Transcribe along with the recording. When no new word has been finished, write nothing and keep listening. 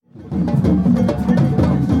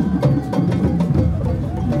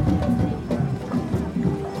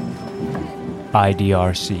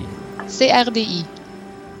IDRC. CRDI.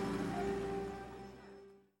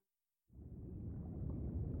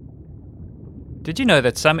 Did you know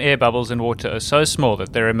that some air bubbles in water are so small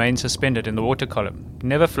that they remain suspended in the water column,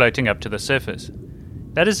 never floating up to the surface?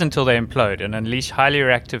 That is until they implode and unleash highly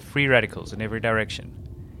reactive free radicals in every direction.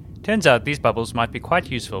 Turns out these bubbles might be quite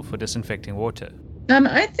useful for disinfecting water.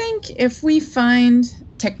 I think if we find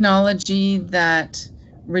technology that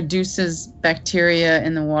reduces bacteria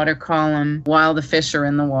in the water column while the fish are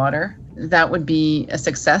in the water, that would be a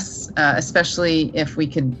success, especially if we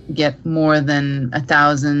could get more than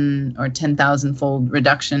 1,000 or 10,000-fold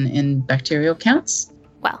reduction in bacterial counts.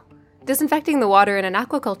 Well, disinfecting the water in an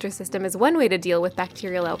aquaculture system is one way to deal with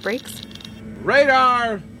bacterial outbreaks.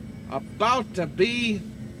 Radar about to be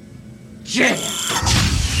jammed.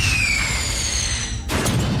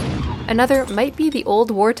 Another might be the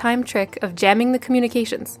old wartime trick of jamming the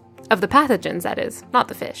communications. Of the pathogens, that is, not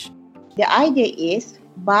the fish. The idea is,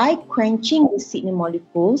 by quenching the signal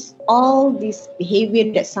molecules, all this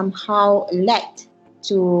behavior that somehow led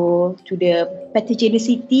to the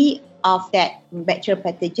pathogenicity of that bacterial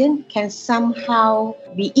pathogen can somehow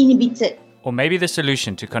be inhibited. Or maybe the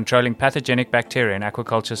solution to controlling pathogenic bacteria in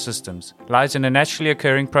aquaculture systems lies in a naturally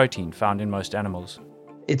occurring protein found in most animals.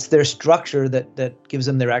 It's their structure that gives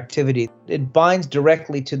them their activity. It binds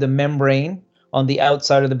directly to the membrane on the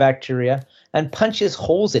outside of the bacteria and punches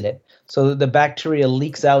holes in it so that the bacteria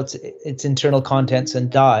leaks out its internal contents and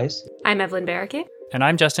dies. I'm Evelyn Barraquet. And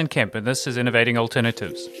I'm Justin Kemp, and this is Innovating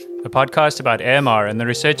Alternatives, a podcast about AMR and the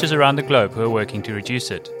researchers around the globe who are working to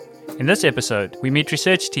reduce it. In this episode, we meet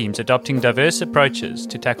research teams adopting diverse approaches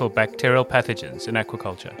to tackle bacterial pathogens in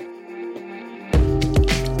aquaculture.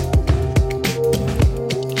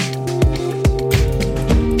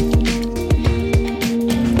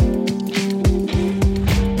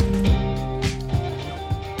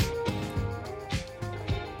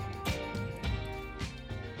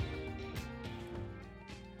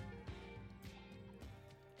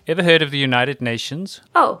 Ever heard of the United Nations?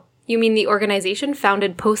 Oh, you mean the organization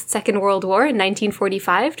founded post-Second World War in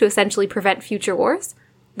 1945 to essentially prevent future wars?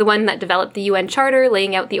 The one that developed the UN Charter,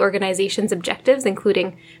 laying out the organization's objectives,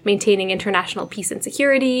 including maintaining international peace and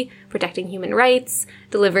security, protecting human rights,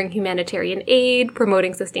 delivering humanitarian aid,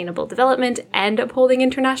 promoting sustainable development, and upholding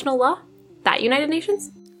international law? That United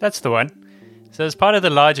Nations? That's the one. So as part of the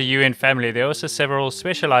larger UN family, there are also several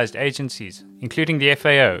specialized agencies, including the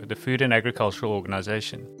FAO, the Food and Agricultural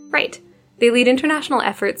Organization. Right. They lead international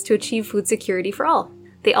efforts to achieve food security for all.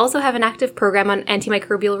 They also have an active program on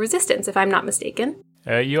antimicrobial resistance, if I'm not mistaken.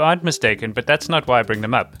 You aren't mistaken, but that's not why I bring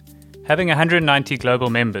them up. Having 190 global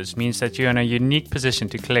members means that you're in a unique position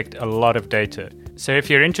to collect a lot of data. So if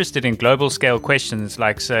you're interested in global-scale questions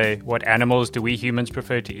like, say, what animals do we humans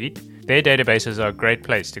prefer to eat, their databases are a great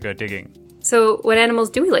place to go digging. So, what animals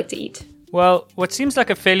do we like to eat? Well, what seems like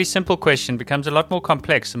a fairly simple question becomes a lot more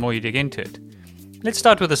complex the more you dig into it. Let's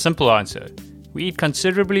start with a simple answer. We eat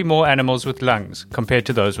considerably more animals with lungs compared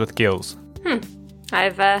to those with gills.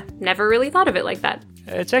 I've never really thought of it like that.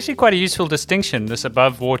 It's actually quite a useful distinction, this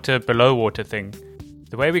above water, below water thing.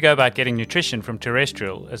 The way we go about getting nutrition from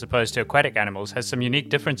terrestrial as opposed to aquatic animals has some unique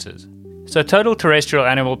differences. So total terrestrial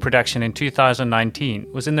animal production in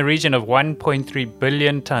 2019 was in the region of 1.3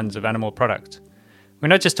 billion tons of animal products. We're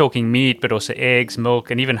not just talking meat, but also eggs,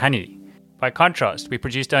 milk, and even honey. By contrast, we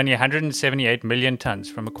produced only 178 million tons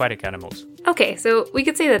from aquatic animals. Okay, so we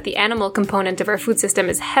could say that the animal component of our food system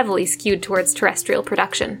is heavily skewed towards terrestrial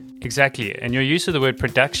production. Exactly, and your use of the word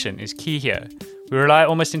production is key here. We rely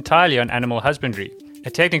almost entirely on animal husbandry,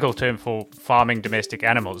 a technical term for farming domestic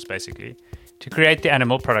animals, basically, to create the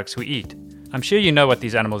animal products we eat. I'm sure you know what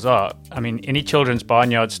these animals are. I mean, any children's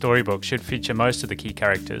barnyard storybook should feature most of the key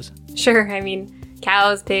characters. Sure, I mean,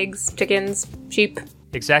 cows, pigs, chickens, sheep.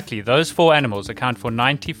 Exactly, those four animals account for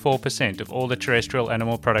 94% of all the terrestrial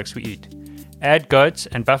animal products we eat. Add goats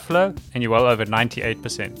and buffalo, and you're well over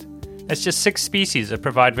 98%. That's just 6 species that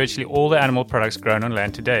provide virtually all the animal products grown on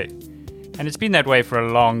land today. And it's been that way for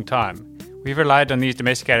a long time. We've relied on these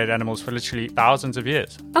domesticated animals for literally thousands of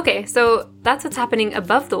years. Okay, so that's what's happening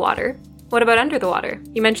above the water. What about under the water?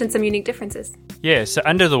 You mentioned some unique differences. Yeah, so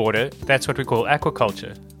under the water, that's what we call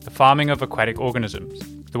aquaculture, the farming of aquatic organisms.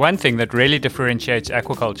 The one thing that really differentiates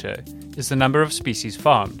aquaculture is the number of species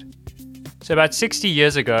farmed. So about 60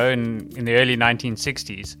 years ago, in the early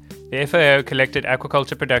 1960s, the FAO collected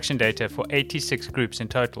aquaculture production data for 86 groups in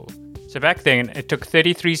total. So back then, it took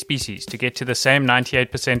 33 species to get to the same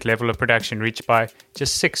 98% level of production reached by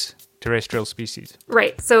just 6 terrestrial species.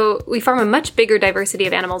 Right, so we farm a much bigger diversity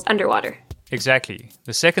of animals underwater. Exactly.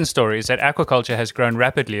 The second story is that aquaculture has grown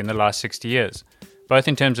rapidly in the last 60 years, both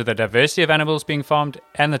in terms of the diversity of animals being farmed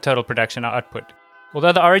and the total production output.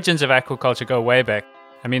 Although the origins of aquaculture go way back,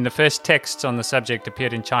 the first texts on the subject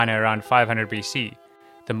appeared in China around 500 BC.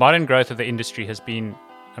 The modern growth of the industry has been,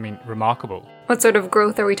 remarkable. What sort of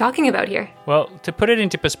growth are we talking about here? Well, to put it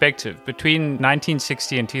into perspective, between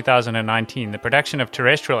 1960 and 2019, the production of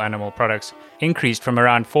terrestrial animal products increased from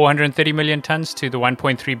around 430 million tons to the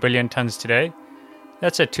 1.3 billion tons today.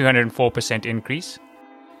 That's a 204% increase.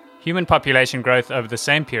 Human population growth over the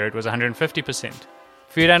same period was 150%.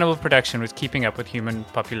 Food animal production was keeping up with human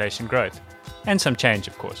population growth. And some change,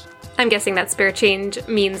 of course. I'm guessing that spare change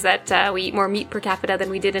means that we eat more meat per capita than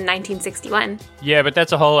we did in 1961. Yeah, but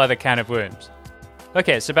that's a whole other can of worms.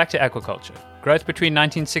 Okay, so back to aquaculture. Growth between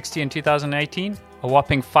 1960 and 2018, a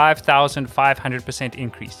whopping 5,500%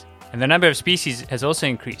 increase. And the number of species has also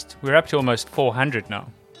increased. We're up to almost 400 now.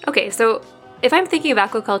 Okay, so if I'm thinking of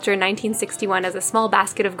aquaculture in 1961 as a small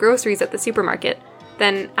basket of groceries at the supermarket,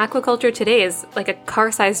 then aquaculture today is like a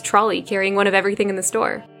car-sized trolley carrying one of everything in the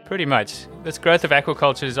store. Pretty much. This growth of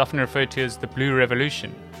aquaculture is often referred to as the Blue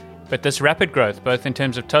Revolution. But this rapid growth, both in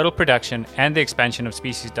terms of total production and the expansion of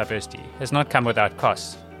species diversity, has not come without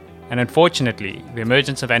costs. And unfortunately, the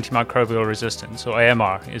emergence of antimicrobial resistance, or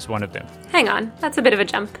AMR, is one of them. Hang on, that's a bit of a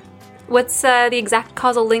jump. What's the exact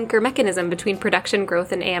causal link or mechanism between production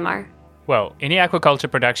growth and AMR? Well, any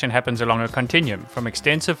aquaculture production happens along a continuum from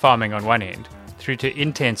extensive farming on one end through to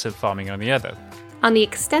intensive farming on the other. On the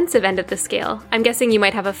extensive end of the scale, I'm guessing you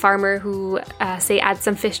might have a farmer who, say, adds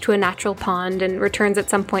some fish to a natural pond and returns at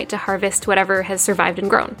some point to harvest whatever has survived and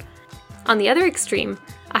grown. On the other extreme,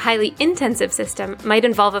 a highly intensive system might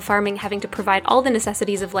involve a farming having to provide all the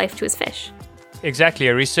necessities of life to his fish. Exactly,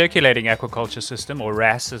 a recirculating aquaculture system, or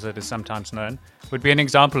RAS as it is sometimes known, would be an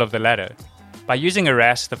example of the latter. By using a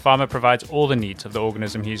RAS, the farmer provides all the needs of the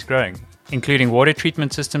organism he is growing, including water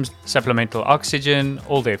treatment systems, supplemental oxygen,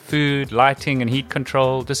 all their food, lighting and heat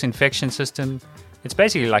control, disinfection system. It's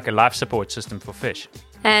basically like a life support system for fish.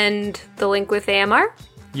 And the link with AMR?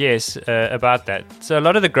 Yes, about that. So a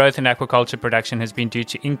lot of the growth in aquaculture production has been due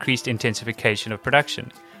to increased intensification of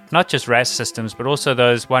production. Not just RAS systems, but also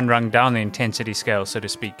those one rung down the intensity scale, so to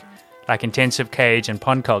speak, like intensive cage and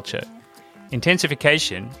pond culture.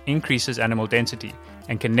 Intensification increases animal density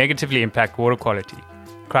and can negatively impact water quality.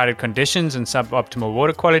 Crowded conditions and suboptimal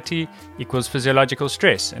water quality equals physiological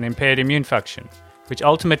stress and impaired immune function, which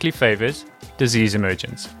ultimately favors disease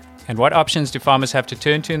emergence. And what options do farmers have to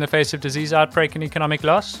turn to in the face of disease outbreak and economic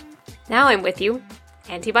loss? Now I'm with you.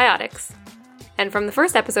 Antibiotics. And from the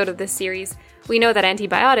first episode of this series, we know that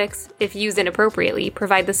antibiotics, if used inappropriately,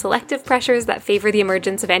 provide the selective pressures that favor the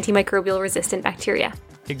emergence of antimicrobial resistant bacteria.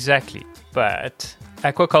 Exactly. But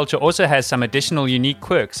aquaculture also has some additional unique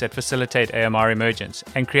quirks that facilitate AMR emergence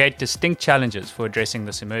and create distinct challenges for addressing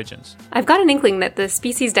this emergence. I've got an inkling that the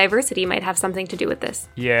species diversity might have something to do with this.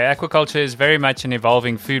 Yeah, aquaculture is very much an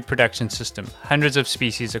evolving food production system, hundreds of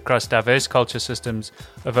species across diverse culture systems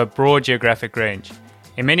of a broad geographic range.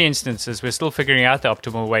 In many instances, we're still figuring out the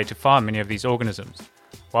optimal way to farm many of these organisms.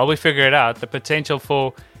 While we figure it out, the potential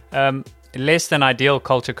for less than ideal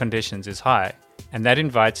culture conditions is high, and that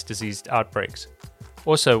invites disease outbreaks.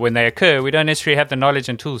 Also, when they occur, we don't necessarily have the knowledge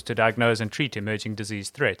and tools to diagnose and treat emerging disease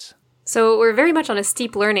threats. So we're very much on a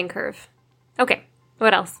steep learning curve. Okay,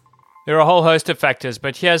 what else? There are a whole host of factors,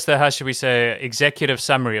 but here's the, executive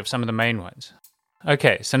summary of some of the main ones.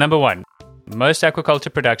 Okay, so number one, most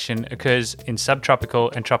aquaculture production occurs in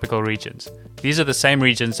subtropical and tropical regions. These are the same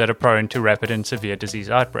regions that are prone to rapid and severe disease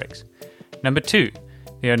outbreaks. Number two,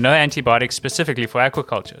 there are no antibiotics specifically for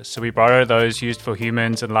aquaculture, so we borrow those used for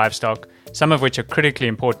humans and livestock, some of which are critically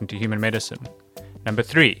important to human medicine. Number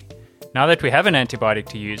three, now that we have an antibiotic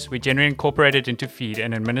to use, we generally incorporate it into feed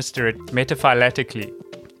and administer it metaphyletically.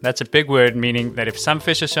 That's a big word meaning that if some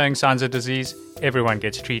fish are showing signs of disease, everyone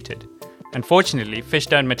gets treated. Unfortunately, fish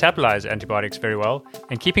don't metabolize antibiotics very well,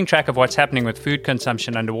 and keeping track of what's happening with food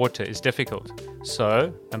consumption underwater is difficult.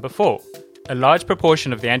 So, number four, a large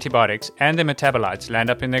proportion of the antibiotics and their metabolites land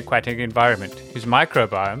up in the aquatic environment, whose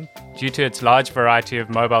microbiome, due to its large variety of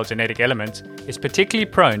mobile genetic elements, is particularly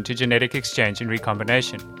prone to genetic exchange and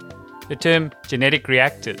recombination. The term genetic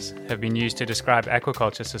reactors have been used to describe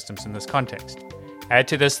aquaculture systems in this context. Add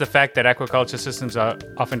to this the fact that aquaculture systems are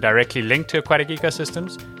often directly linked to aquatic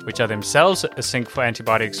ecosystems, which are themselves a sink for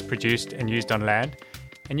antibiotics produced and used on land,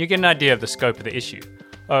 and you get an idea of the scope of the issue.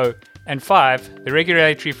 Oh, and 5, the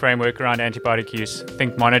regulatory framework around antibiotic use,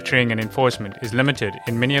 think monitoring and enforcement, is limited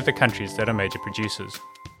in many of the countries that are major producers.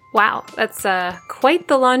 Wow, that's quite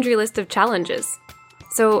the laundry list of challenges.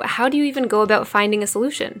 So how do you even go about finding a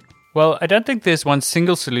solution? Well, I don't think there's one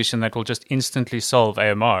single solution that will just instantly solve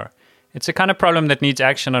AMR. It's a kind of problem that needs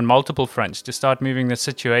action on multiple fronts to start moving the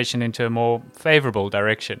situation into a more favorable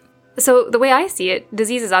direction. So the way I see it,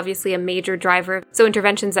 disease is obviously a major driver, so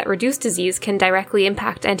interventions that reduce disease can directly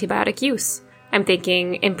impact antibiotic use. I'm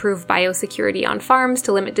thinking improve biosecurity on farms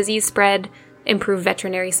to limit disease spread, improve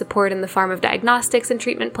veterinary support in the farm of diagnostics and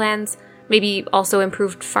treatment plans, maybe also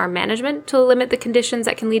improved farm management to limit the conditions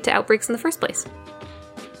that can lead to outbreaks in the first place.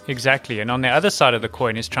 Exactly, and on the other side of the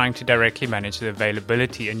coin is trying to directly manage the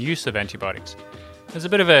availability and use of antibiotics. There's a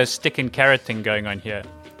bit of a stick and carrot thing going on here.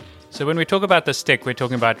 So when we talk about the stick, we're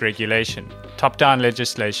talking about regulation, top-down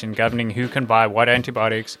legislation governing who can buy what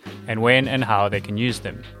antibiotics and when and how they can use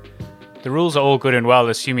them. The rules are all good and well,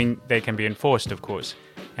 assuming they can be enforced, of course,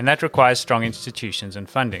 and that requires strong institutions and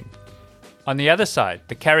funding. On the other side,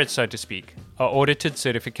 the carrot, so to speak, are audited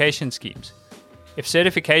certification schemes. If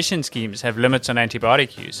certification schemes have limits on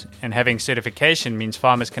antibiotic use, and having certification means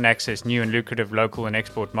farmers can access new and lucrative local and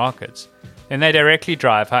export markets, then they directly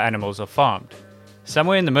drive how animals are farmed.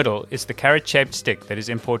 Somewhere in the middle is the carrot-shaped stick that is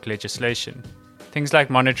import legislation. Things like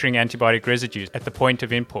monitoring antibiotic residues at the point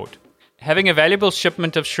of import. Having a valuable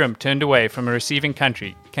shipment of shrimp turned away from a receiving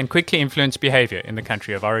country can quickly influence behavior in the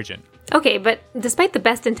country of origin. Okay, but despite the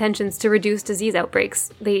best intentions to reduce disease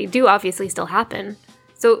outbreaks, they do obviously still happen.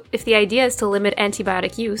 So if the idea is to limit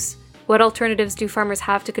antibiotic use, what alternatives do farmers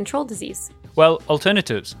have to control disease? Well,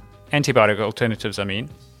 alternatives. Antibiotic alternatives, I mean.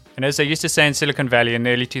 And as they used to say in Silicon Valley in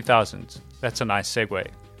the early 2000s, that's a nice segue.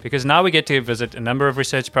 Because now we get to visit a number of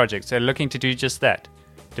research projects that are looking to do just that.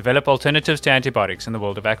 Develop alternatives to antibiotics in the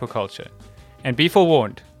world of aquaculture. And be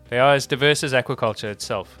forewarned, they are as diverse as aquaculture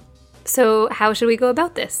itself. So how should we go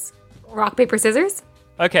about this? Rock, paper, scissors?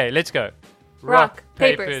 Okay, let's go. Rock,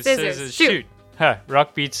 paper, scissors, shoot!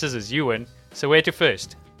 Rock beats scissors, you win. So where to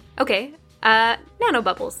first? Okay,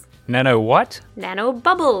 nanobubbles. Nano what?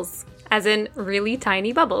 Nanobubbles, as in really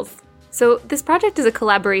tiny bubbles. So this project is a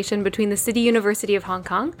collaboration between the City University of Hong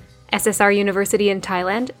Kong, SSR University in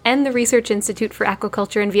Thailand, and the Research Institute for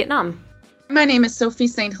Aquaculture in Vietnam. My name is Sophie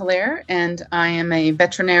St. Hilaire, and I am a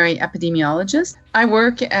veterinary epidemiologist. I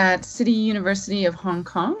work at City University of Hong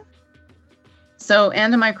Kong. So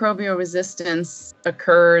antimicrobial resistance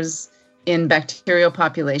occurs in bacterial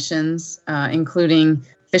populations, including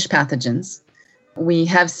fish pathogens. We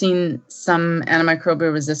have seen some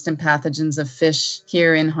antimicrobial resistant pathogens of fish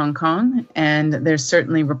here in Hong Kong, and there's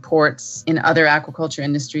certainly reports in other aquaculture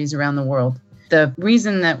industries around the world. The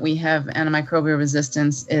reason that we have antimicrobial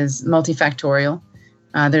resistance is multifactorial.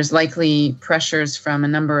 There's likely pressures from a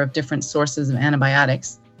number of different sources of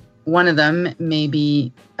antibiotics. One of them may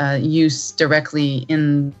be use directly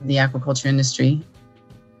in the aquaculture industry.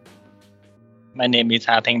 My name is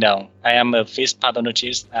Ha Theng Dong. I am a fish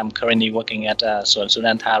pathologist. I'm currently working at Suan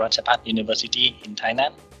Suranta Ratchapat University in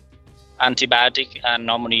Thailand. Antibiotics are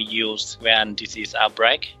normally used when disease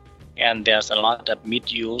outbreak, and there's a lot of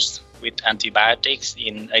misuse with antibiotics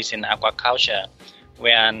in Asian aquaculture,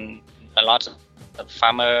 when a lot of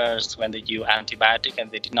farmers, when they use antibiotics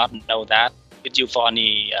and they did not know that it's used for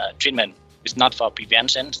any treatment. It's not for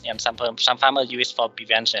prevention, and some farmers use it for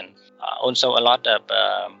prevention. Also, a lot of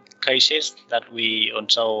cases that we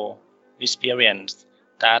also experience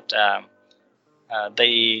that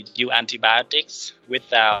they use antibiotics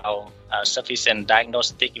without sufficient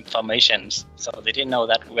diagnostic information. So they didn't know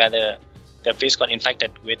that whether the fish got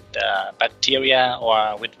infected with bacteria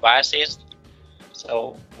or with viruses.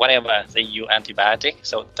 So whatever they use antibiotics,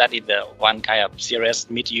 so that is the one kind of serious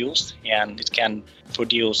misuse, and it can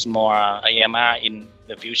produce more AMR in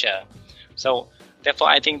the future. So therefore,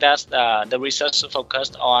 I think that the research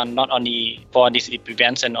focused on not only for disease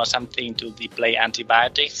prevention or something to deploy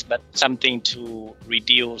antibiotics, but something to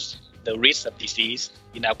reduce the risk of disease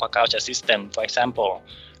in aquaculture system. For example,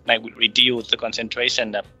 like reduce the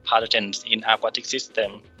concentration of pathogens in aquatic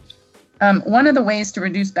system. One of the ways to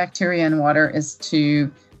reduce bacteria in water is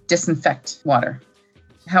to disinfect water.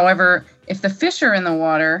 However, if the fish are in the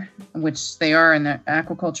water, which they are in the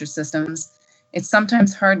aquaculture systems, it's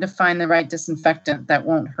sometimes hard to find the right disinfectant that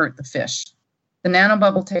won't hurt the fish. The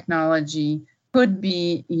nanobubble technology could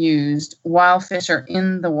be used while fish are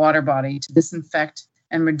in the water body to disinfect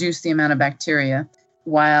and reduce the amount of bacteria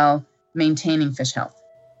while maintaining fish health.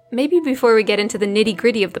 Maybe before we get into the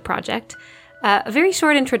nitty-gritty of the project, a very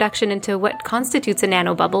short introduction into what constitutes a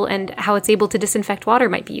nanobubble and how it's able to disinfect water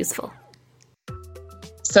might be useful.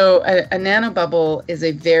 So a nanobubble is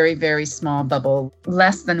a very, very small bubble,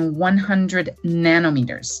 less than 100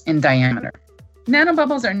 nanometers in diameter.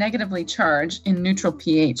 Nanobubbles are negatively charged in neutral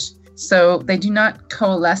pH, So they do not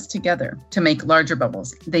coalesce together to make larger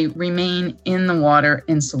bubbles. They remain in the water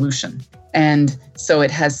in solution. And so it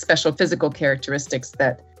has special physical characteristics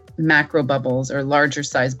that macro bubbles or larger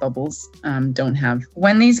size bubbles don't have.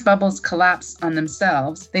 When these bubbles collapse on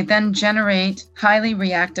themselves, they then generate highly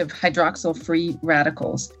reactive hydroxyl-free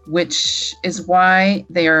radicals, which is why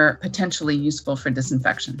they are potentially useful for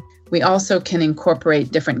disinfection. We also can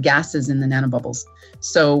incorporate different gases in the nanobubbles.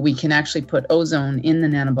 So we can actually put ozone in the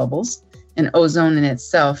nanobubbles, and ozone in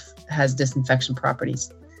itself has disinfection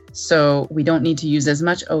properties. So we don't need to use as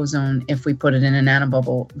much ozone if we put it in a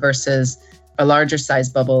nanobubble versus a larger size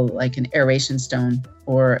bubble like an aeration stone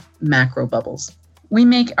or macro bubbles. We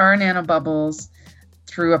make our nanobubbles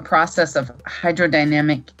through a process of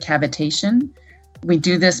hydrodynamic cavitation. We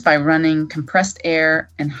do this by running compressed air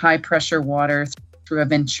and high pressure water through a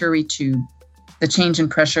Venturi tube. The change in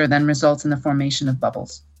pressure then results in the formation of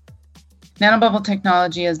bubbles. Nanobubble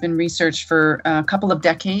technology has been researched for a couple of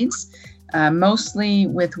decades, mostly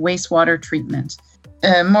with wastewater treatment.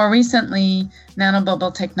 More recently,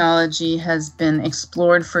 nanobubble technology has been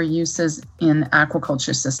explored for uses in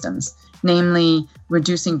aquaculture systems, namely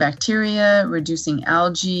reducing bacteria, reducing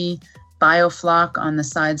algae, biofloc on the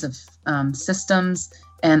sides of systems,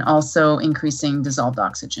 and also increasing dissolved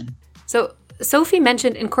oxygen. So Sophie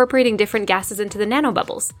mentioned incorporating different gases into the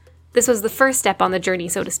nanobubbles. This was the first step on the journey,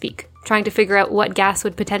 so to speak, trying to figure out what gas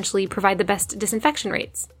would potentially provide the best disinfection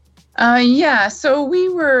rates. So we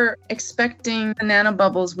were expecting the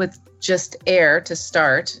nanobubbles with just air to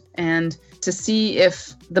start and to see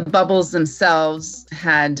if the bubbles themselves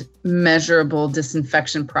had measurable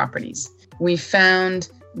disinfection properties. We found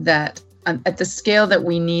that at the scale that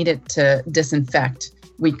we needed to disinfect,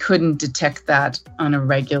 we couldn't detect that on a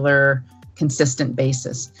regular, consistent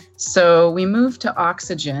basis. So we moved to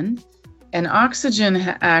oxygen, and oxygen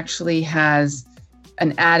actually has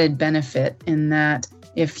an added benefit in that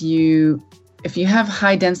if you have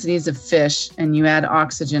high densities of fish and you add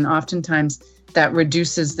oxygen, oftentimes that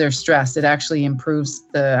reduces their stress. It actually improves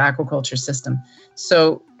the aquaculture system.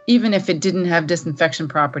 So even if it didn't have disinfection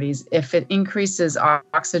properties, if it increases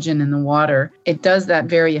oxygen in the water, it does that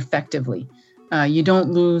very effectively. You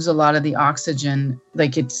don't lose a lot of the oxygen,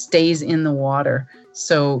 like it stays in the water.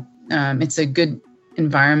 So it's a good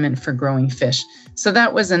environment for growing fish. So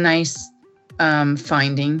that was a nice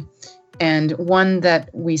finding, and one that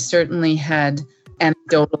we certainly had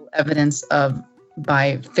anecdotal evidence of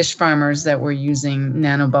by fish farmers that were using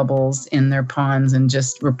nanobubbles in their ponds and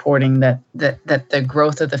just reporting that the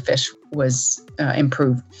growth of the fish was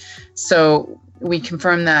improved. So we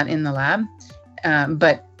confirmed that in the lab.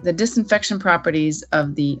 But the disinfection properties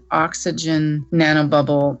of the oxygen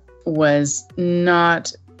nanobubble was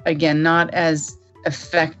not as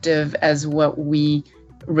effective as what we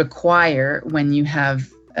require when you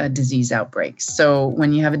have a disease outbreak. So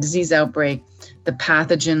when you have a disease outbreak, the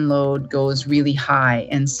pathogen load goes really high.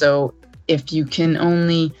 And so if you can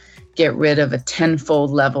only get rid of a 10-fold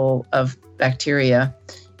level of bacteria,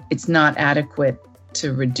 it's not adequate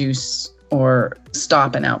to reduce or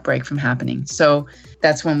stop an outbreak from happening. So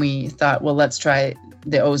that's when we thought, well, let's try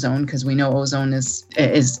the ozone, because we know ozone is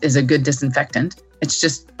a good disinfectant. It's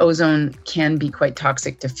just ozone can be quite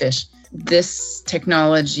toxic to fish. This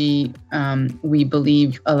technology, we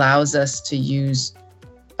believe, allows us to use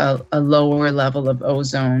a lower level of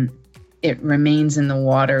ozone. It remains in the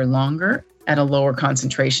water longer at a lower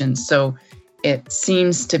concentration. So it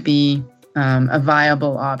seems to be a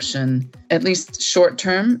viable option, at least short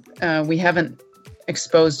term. We haven't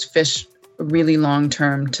exposed fish really long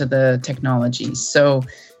term to the technology. So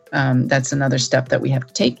that's another step that we have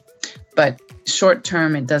to take. But short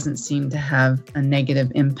term, it doesn't seem to have a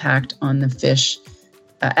negative impact on the fish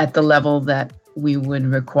at the level that we would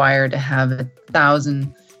require to have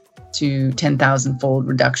 1,000 to 10,000-fold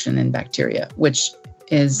reduction in bacteria, which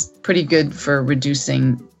is pretty good for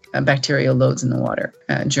reducing bacterial loads in the water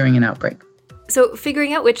during an outbreak. So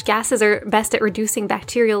figuring out which gases are best at reducing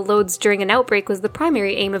bacterial loads during an outbreak was the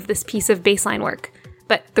primary aim of this piece of baseline work.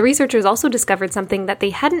 But the researchers also discovered something that they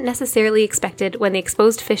hadn't necessarily expected when they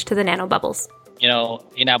exposed fish to the nanobubbles.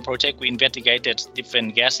 In our project, we investigated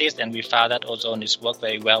different gases, and we found that ozone is work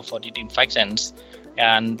very well for disinfectants.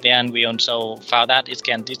 And then we also found that it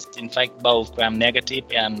can disinfect both gram-negative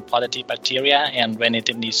and positive bacteria and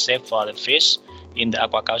relatively safe for the fish in the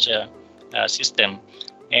aquaculture system.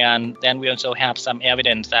 And then we also have some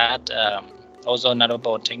evidence that ozone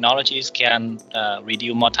nanobubble technologies can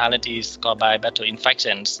reduce mortalities caused by bacterial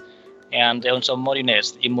infections, and they also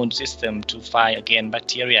modulate the immune system to fight against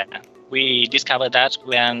bacteria. We discovered that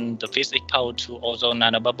when the fish exposed to ozone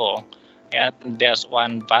nanobubble, And there's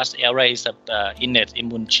one vast array of innate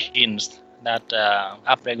immune genes that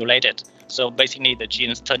upregulated. So basically the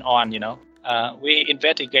genes turn on, We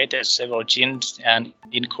investigated several genes and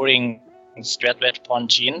including stress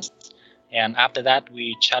response genes. And after that,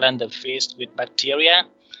 we challenged the fish with bacteria.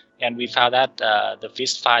 And we found that the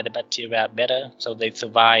fish fight the bacteria better. So they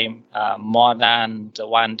survive more than the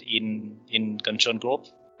one in control group.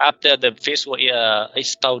 After the fish were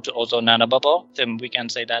exposed to ozone nanobubble, then we can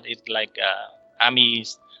say that it's like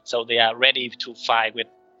armies. So they are ready to fight with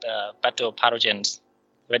battle pathogens,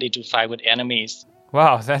 ready to fight with enemies.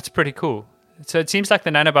 Wow, that's pretty cool. So it seems like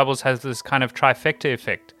the nanobubbles has this kind of trifecta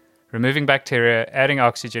effect, removing bacteria, adding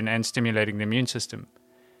oxygen, and stimulating the immune system.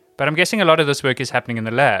 But I'm guessing a lot of this work is happening in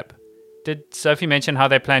the lab. Did Sophie mention how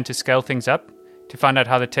they plan to scale things up to find out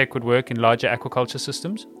how the tech would work in larger aquaculture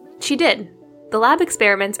systems? She did. The lab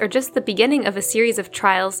experiments are just the beginning of a series of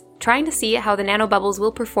trials trying to see how the nanobubbles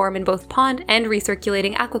will perform in both pond and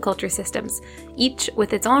recirculating aquaculture systems, each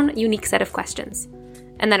with its own unique set of questions.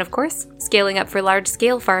 And then, of course, scaling up for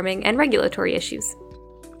large-scale farming and regulatory issues.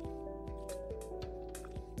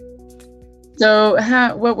 So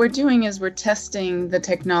what we're doing is we're testing the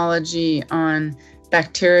technology on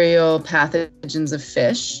bacterial pathogens of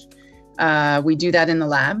fish. We do that in the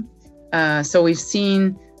lab. So we've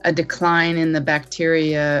seen a decline in the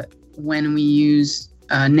bacteria when we use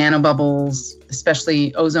nanobubbles,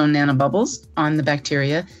 especially ozone nanobubbles on the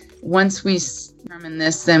bacteria. Once we determine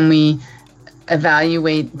this, then we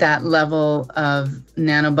evaluate that level of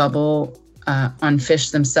nanobubble on fish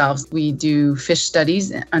themselves. We do fish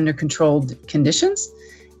studies under controlled conditions.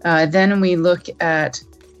 Then we look at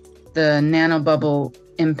the nanobubble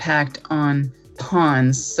impact on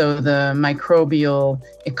ponds, so the microbial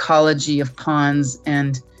ecology of ponds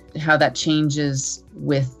and how that changes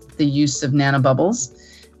with the use of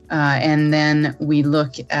nanobubbles. And then we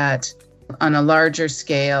look at, on a larger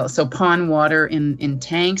scale, so pond water in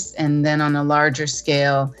tanks, and then on a larger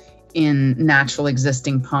scale in natural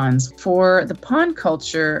existing ponds. For the pond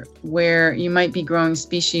culture, where you might be growing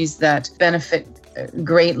species that benefit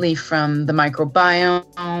greatly from the microbiome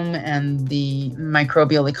and the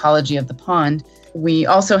microbial ecology of the pond, we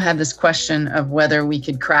also had this question of whether we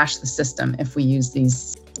could crash the system if we use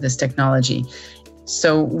this technology.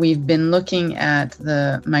 So we've been looking at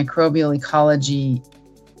the microbial ecology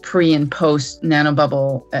pre and post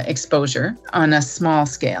nanobubble exposure on a small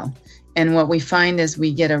scale. And what we find is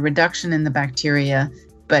we get a reduction in the bacteria,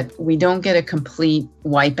 but we don't get a complete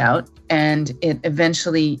wipeout, and it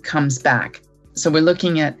eventually comes back. So we're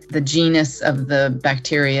looking at the genus of the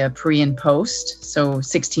bacteria pre and post, so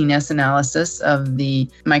 16S analysis of the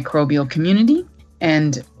microbial community.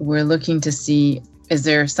 And we're looking to see, is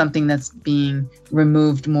there something that's being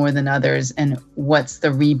removed more than others, and what's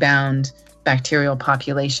the rebound bacterial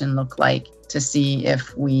population look like, to see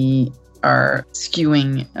if we are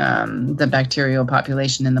skewing the bacterial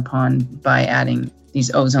population in the pond by adding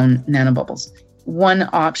these ozone nanobubbles. One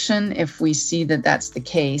option, if we see that that's the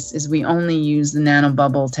case, is we only use the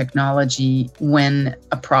nanobubble technology when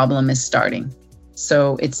a problem is starting.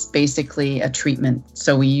 So it's basically a treatment.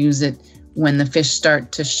 So we use it when the fish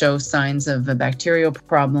start to show signs of a bacterial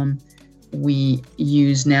problem. We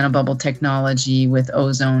use nanobubble technology with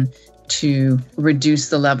ozone to reduce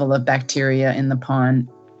the level of bacteria in the pond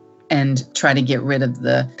and try to get rid of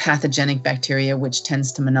the pathogenic bacteria, which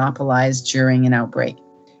tends to monopolize during an outbreak.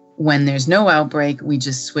 When there's no outbreak, we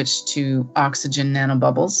just switch to oxygen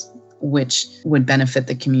nanobubbles, which would benefit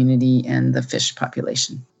the community and the fish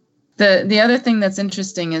population. The other thing that's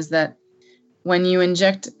interesting is that when you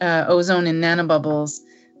inject ozone in nanobubbles,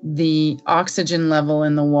 the oxygen level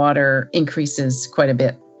in the water increases quite a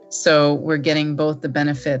bit. So we're getting both the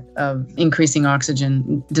benefit of increasing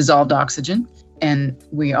oxygen, dissolved oxygen, and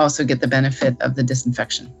we also get the benefit of the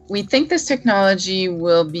disinfection. We think this technology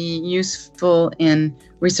will be useful in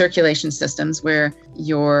recirculation systems where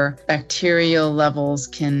your bacterial levels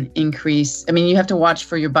can increase. I mean, you have to watch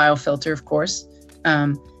for your biofilter, of course,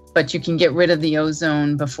 but you can get rid of the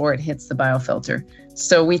ozone before it hits the biofilter.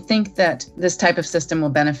 So we think that this type of system will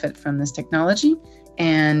benefit from this technology.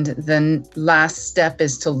 And the last step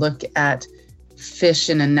is to look at fish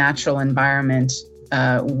in a natural environment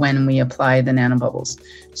when we apply the nanobubbles.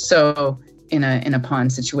 So in a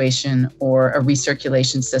pond situation or a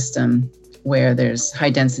recirculation system where there's high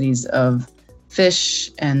densities of fish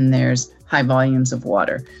and there's high volumes of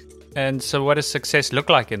water. And so what does success look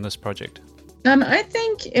like in this project? I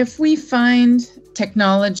think if we find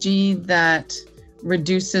technology that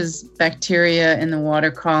reduces bacteria in the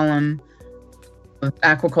water column of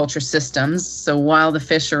aquaculture systems, so while the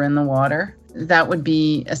fish are in the water, that would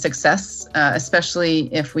be a success,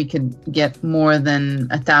 especially if we could get more than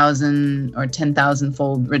 1,000 or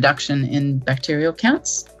 10,000-fold reduction in bacterial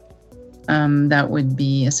counts. That would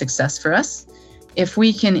be a success for us. If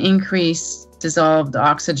we can increase dissolved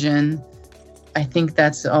oxygen, I think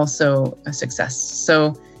that's also a success.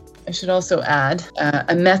 So I should also add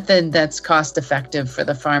a method that's cost effective for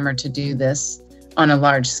the farmer to do this on a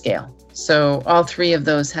large scale. So all three of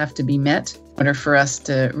those have to be met in order for us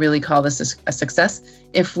to really call this a success.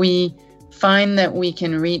 If we find that we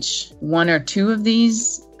can reach one or two of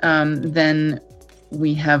these, then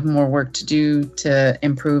we have more work to do to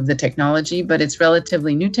improve the technology, but it's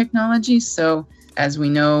relatively new technology. So as we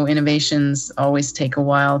know, innovations always take a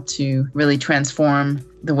while to really transform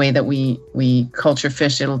the way that we culture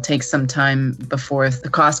fish. It'll take some time before the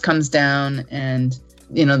cost comes down and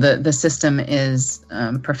the system is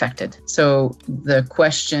perfected. So the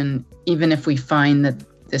question, even if we find that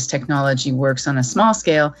this technology works on a small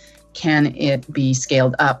scale, can it be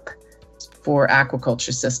scaled up for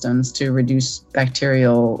aquaculture systems to reduce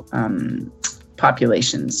bacterial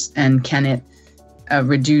populations? And can it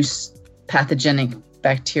reduce pathogenic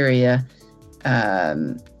bacteria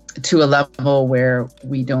to a level where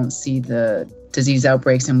we don't see the disease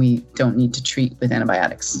outbreaks and we don't need to treat with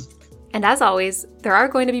antibiotics? And as always, there are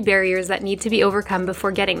going to be barriers that need to be overcome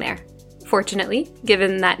before getting there. Fortunately,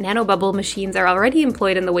 given that nanobubble machines are already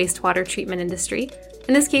employed in the wastewater treatment industry,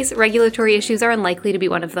 in this case, regulatory issues are unlikely to be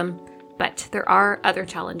one of them. But there are other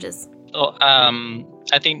challenges. So,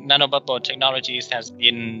 I think nanobubble technologies has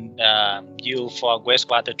been used for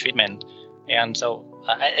wastewater treatment, and so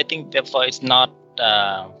I think therefore it should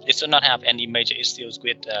not have any major issues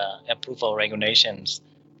with approval regulations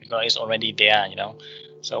because it's already there,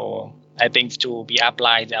 So I think to be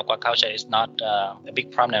applied in aquaculture is not a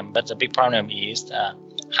big problem, but the big problem is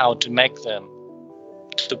how to make them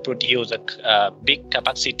to produce big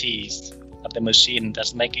capacities of the machine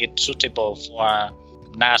that make it suitable for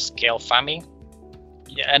large-scale farming.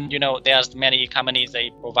 And there's many companies,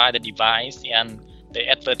 they provide the device and they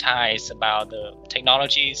advertise about the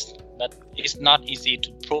technologies, but it's not easy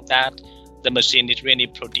to prove that the machine is really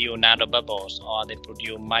produce nanobubbles or they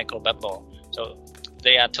produce microbubble. So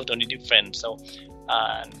they are totally different. So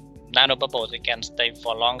nanobubbles, they can stay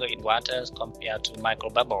for longer in water compared to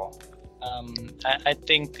microbubble. I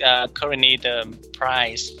think currently the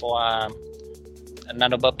price for a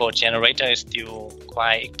nanobubble generator is still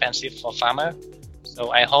quite expensive for farmer.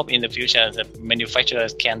 So I hope in the future the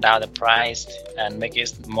manufacturers can down the price and make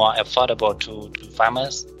it more affordable to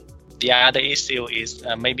farmers. The other issue is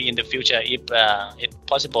maybe in the future, if it's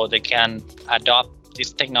possible, they can adopt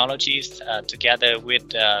these technologies together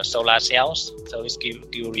with solar cells. So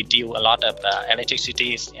it will reduce a lot of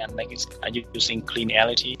electricity and make it using clean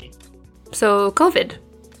energy. So COVID.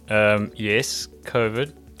 Yes,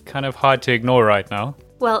 COVID. Kind of hard to ignore right now.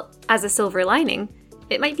 Well, as a silver lining,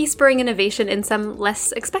 it might be spurring innovation in some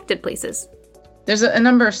less expected places. There's a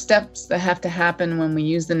number of steps that have to happen when we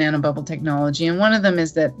use the nanobubble technology, and one of them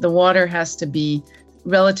is that the water has to be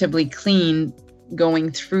relatively clean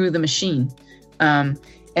going through the machine.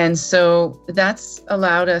 And so that's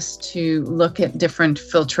allowed us to look at different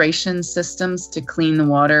filtration systems to clean the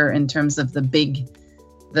water in terms of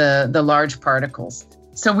the large particles.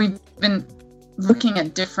 So we've been looking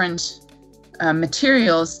at different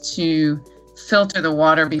materials to filter the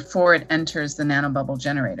water before it enters the nanobubble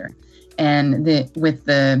generator. And with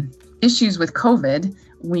the issues with COVID,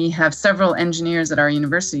 we have several engineers at our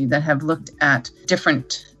university that have looked at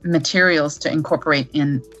different materials to incorporate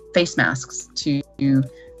in face masks to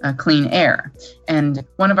clean air. And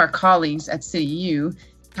one of our colleagues at CityU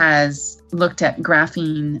has looked at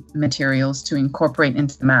graphene materials to incorporate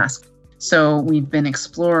into the mask. So we've been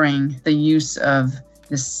exploring the use of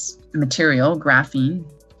this material, graphene,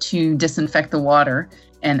 to disinfect the water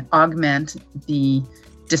and augment the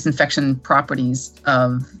disinfection properties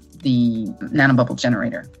of the nanobubble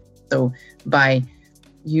generator. So by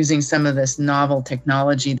using some of this novel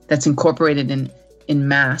technology that's incorporated in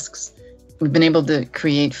masks, we've been able to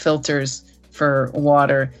create filters for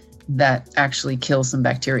water that actually kill some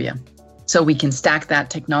bacteria. So we can stack that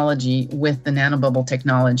technology with the nanobubble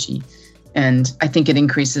technology, and I think it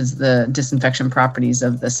increases the disinfection properties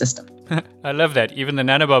of the system. I love that. Even the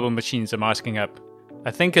nanobubble machines are masking up.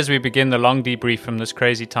 I think as we begin the long debrief from this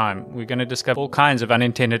crazy time, we're going to discover all kinds of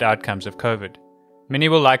unintended outcomes of COVID. Many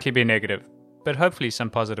will likely be negative, but hopefully some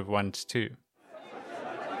positive ones too.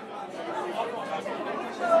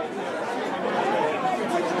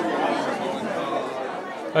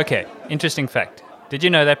 Okay, interesting fact. Did you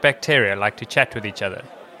know that bacteria like to chat with each other?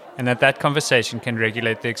 and that conversation can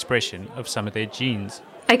regulate the expression of some of their genes.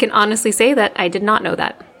 I can honestly say that I did not know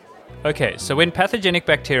that. Okay, so when pathogenic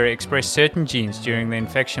bacteria express certain genes during the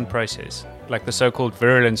infection process, like the so-called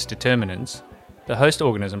virulence determinants, the host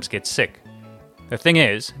organisms get sick. The thing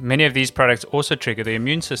is, many of these products also trigger the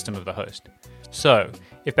immune system of the host. So,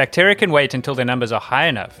 if bacteria can wait until their numbers are high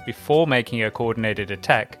enough before making a coordinated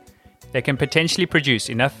attack, they can potentially produce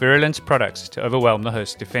enough virulence products to overwhelm the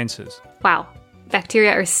host's defenses. Wow,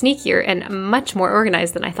 bacteria are sneakier and much more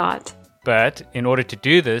organized than I thought. But in order to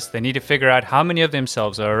do this, they need to figure out how many of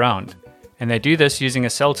themselves are around. And they do this using a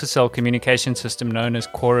cell-to-cell communication system known as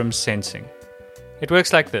quorum sensing. It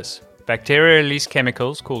works like this. Bacteria release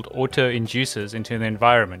chemicals called autoinducers into the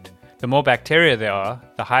environment. The more bacteria there are,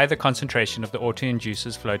 the higher the concentration of the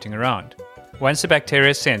autoinducers floating around. Once the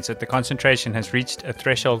bacteria sense that the concentration has reached a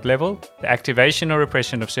threshold level, the activation or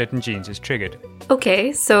repression of certain genes is triggered.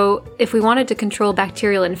 Okay, so if we wanted to control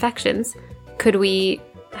bacterial infections, could we,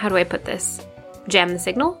 how do I put this, jam the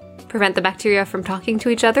signal? Prevent the bacteria from talking to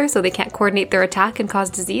each other so they can't coordinate their attack and cause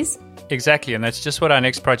disease? Exactly, and that's just what our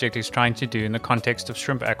next project is trying to do in the context of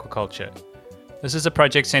shrimp aquaculture. This is a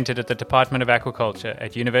project centered at the Department of Aquaculture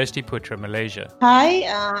at University Putra, Malaysia. Hi,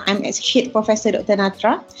 I'm Associate Professor Dr.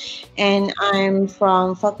 Natra, and I'm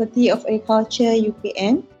from Faculty of Agriculture,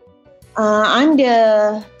 UPM. I'm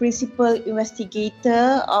the principal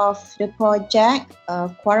investigator of the project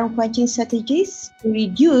Quorum Quenching Strategies to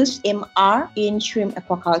reduce MR in shrimp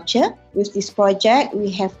aquaculture. With this project, we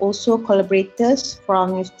have also collaborators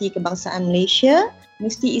from Universiti Kebangsaan Malaysia,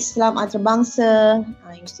 Universiti Islam Antarabangsa,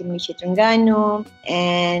 Universiti Malaysia Terengganu,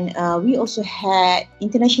 and we also had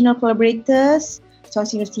international collaborators,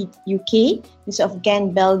 Swansea University UK, University of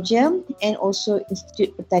Ghent, Belgium, and also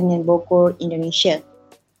Institute Pertanian Bogor, Indonesia.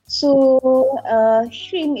 So,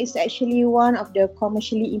 shrimp is actually one of the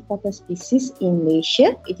commercially important species in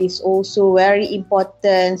Malaysia. It is also very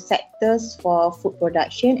important sectors for food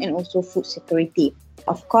production and also food security.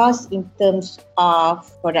 Of course, in terms of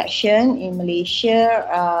production in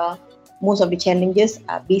Malaysia, most of the challenges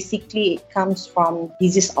are basically it comes from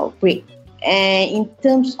disease outbreak. And in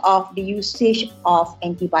terms of the usage of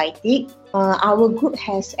antibiotic, our group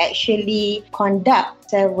has actually conducted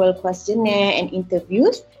several questionnaires and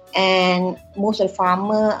interviews, and most of the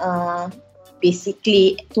farmers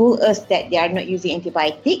basically told us that they are not using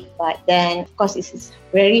antibiotic, but then of course it's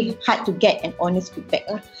very hard to get an honest feedback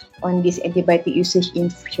on this antibiotic usage in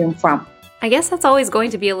shrimp farm. I guess that's always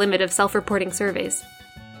going to be a limit of self-reporting surveys.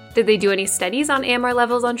 Did they do any studies on AMR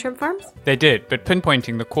levels on shrimp farms? They did, but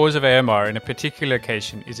pinpointing the cause of AMR in a particular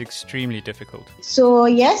location is extremely difficult. So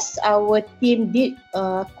yes, our team did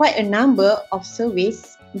quite a number of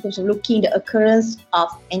surveys in terms of looking the occurrence of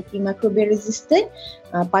antimicrobial resistance,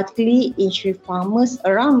 particularly in shrimp farmers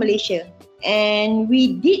around Malaysia. And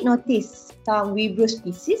we did notice some Vibrio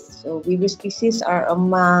species. So Vibrio species are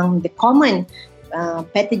among the common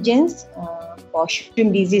pathogens for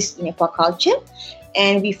shrimp disease in aquaculture.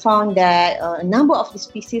 And we found that a number of the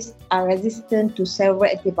species are resistant to several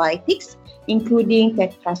antibiotics, including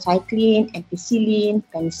tetracycline, ampicillin,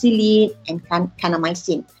 penicillin, and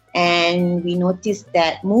kanamycin. And we noticed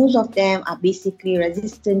that most of them are basically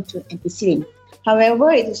resistant to ampicillin.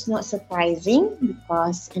 However, it is not surprising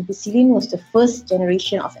because ampicillin was the first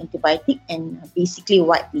generation of antibiotic and basically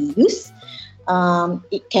widely used.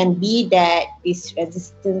 It can be that this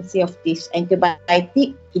resistance of this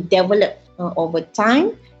antibiotic it developed over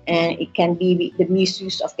time, and it can be the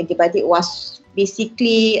misuse of antibiotic was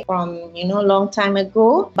basically from long time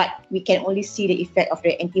ago, but we can only see the effect of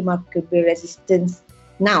the antimicrobial resistance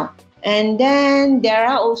now. And then there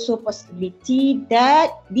are also possibility that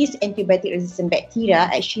these antibiotic resistant bacteria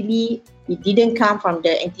actually it didn't come from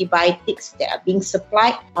the antibiotics that are being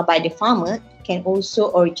supplied by the farmer. It can also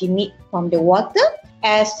originate from the water,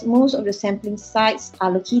 as most of the sampling sites are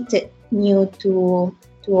located near to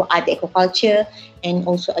other aquaculture and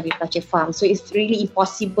also agriculture farms. So it's really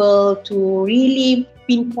impossible to really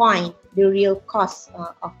pinpoint the real cause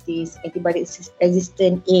of this antibiotic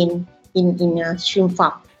resistance in a shrimp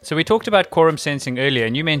farm. So we talked about quorum sensing earlier,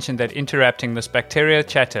 and you mentioned that interrupting this bacterial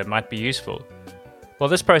chatter might be useful. Well,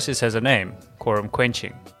 this process has a name, quorum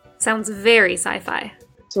quenching. Sounds very sci-fi.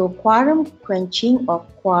 So quorum quenching or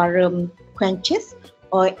quorum quenches,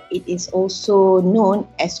 or it is also known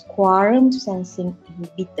as quorum sensing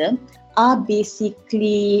inhibitor, are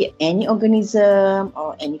basically any organism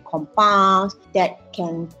or any compounds that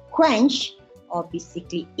can quench or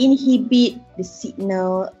basically inhibit the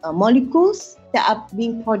signal molecules that are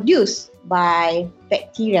being produced by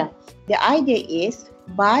bacteria. The idea is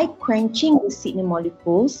by quenching the signal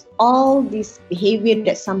molecules, all this behavior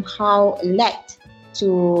that somehow led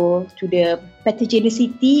to the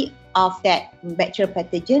pathogenicity of that bacterial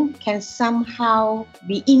pathogen can somehow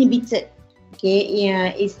be inhibited.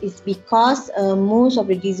 Okay, it's because most of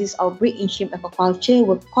the disease outbreak in shrimp aquaculture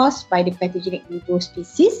were caused by the pathogenic Vibrio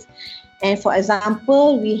species. And for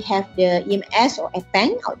example, we have the EMS or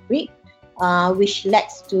EPAN outbreak, which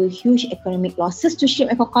leads to huge economic losses to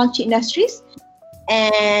shrimp aquaculture industries.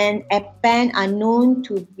 And EPAN are known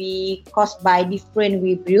to be caused by different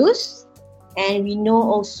Vibrios. And we know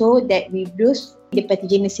also that Vibrios, the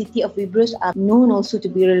pathogenicity of Vibrios are known also to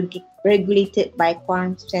be regulated by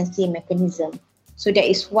quorum sensing mechanism. So that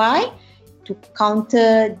is why, to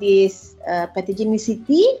counter this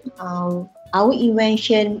pathogenicity, our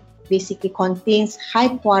invention basically contains high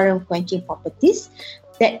quorum quenching properties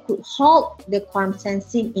that could halt the quorum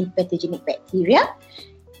sensing in pathogenic bacteria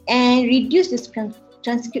and reduce the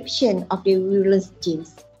transcription of the virulence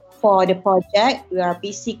genes. For the project, we are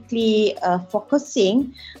basically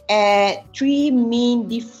focusing at three main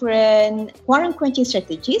different quorum quenching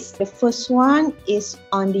strategies. The first one is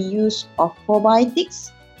on the use of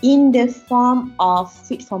probiotics in the form of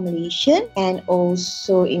feed formulation and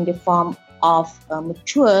also in the form of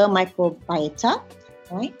mature microbiota,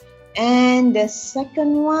 right? And the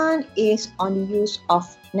second one is on the use of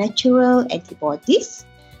natural antibodies,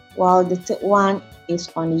 while the third one is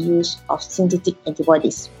on the use of synthetic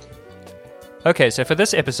antibodies. Okay, so for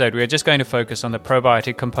this episode, we are just going to focus on the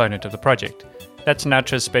probiotic component of the project. That's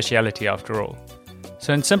Natra's speciality after all.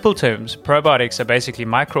 So in simple terms, probiotics are basically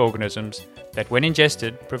microorganisms that when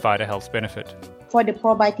ingested provide a health benefit. For the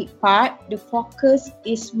probiotic part, the focus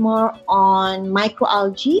is more on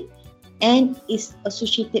microalgae and its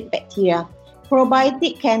associated bacteria.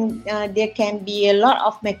 Probiotic there can be a lot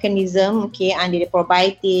of mechanism, okay, under the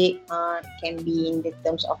probiotic. Can be in the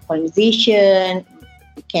terms of colonization.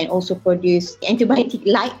 It can also produce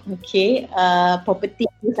antibiotic-like, okay, properties.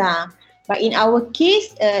 But in our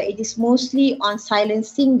case, it is mostly on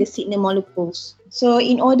silencing the signal molecules. So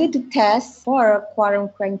in order to test for quorum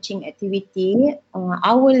quenching activity,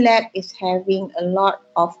 our lab is having a lot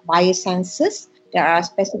of biosensors that are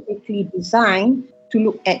specifically designed to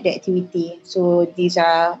look at the activity. So these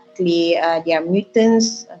are they are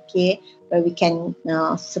mutants, okay, where we can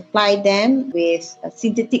supply them with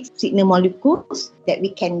synthetic signal molecules that we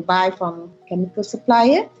can buy from chemical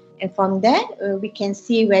supplier. And from that, we can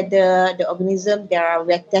see whether the organism that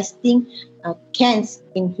we are testing can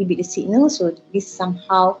inhibit the signal. So this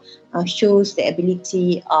somehow shows the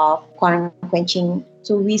ability of quorum quenching.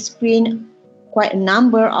 So we screen quite a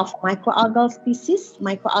number of microalgal species.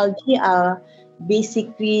 Microalgae are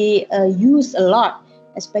basically used a lot,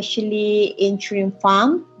 especially in shrimp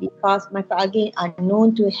farm, because microalgae are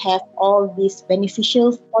known to have all these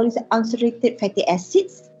beneficial polyunsaturated fatty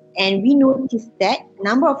acids. And we noticed that a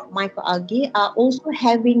number of microalgae are also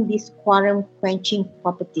having these quorum quenching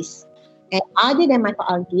properties. And other than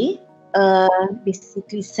microalgae,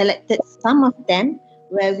 basically selected some of them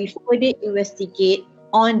where we further investigate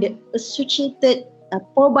on the associated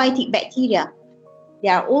probiotic bacteria. They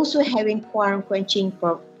are also having quorum quenching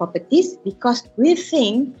properties because we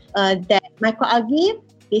think that microalgae,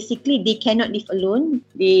 basically they cannot live alone.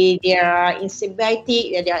 They are in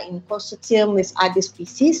symbiotic, they are in consortium with other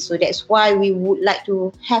species. So that's why we would like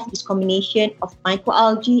to have this combination of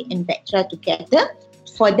microalgae and bacteria together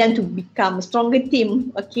for them to become a stronger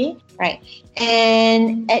team, okay? Right.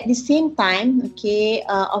 And at the same time, okay,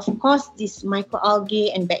 of course, these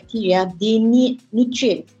microalgae and bacteria, they need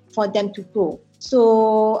nutrients for them to grow.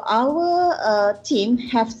 So our team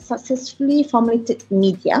have successfully formulated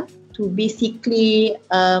media to basically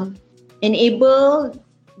enable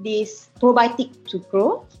this probiotic to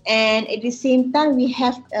grow. And at the same time, we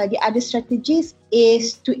have the other strategies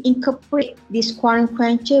is to incorporate this quorum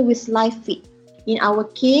quencher with live feed. In our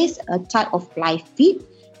case, a type of live feed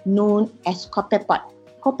known as copepod.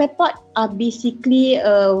 Copepod are basically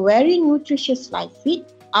a very nutritious live feed.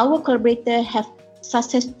 Our collaborator have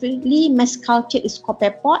successfully mass cultured this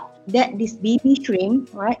copepod that this baby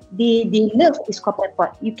shrimp, right, they love this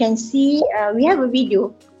copepod. You can see, we have a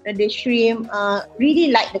video, the shrimp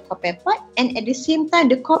really like the copepod, and at the same time,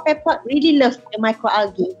 the copepod really love the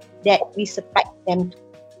microalgae that we supply them to.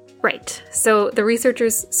 Right. So the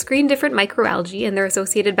researchers screen different microalgae and their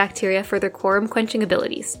associated bacteria for their quorum quenching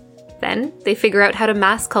abilities. Then they figure out how to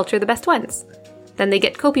mass culture the best ones. Then they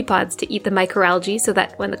get copepods to eat the microalgae so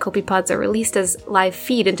that when the copepods are released as live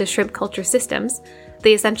feed into shrimp culture systems,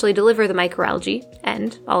 they essentially deliver the microalgae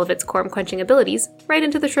and all of its quorum quenching abilities right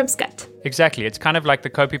into the shrimp's gut. Exactly, it's kind of like the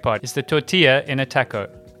copepod is the tortilla in a taco.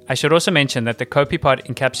 I should also mention that the copepod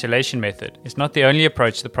encapsulation method is not the only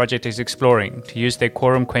approach the project is exploring to use their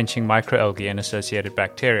quorum-quenching microalgae and associated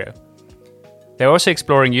bacteria. They're also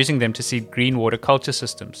exploring using them to seed green water culture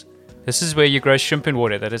systems. This is where you grow shrimp in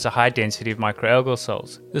water that has a high density of microalgal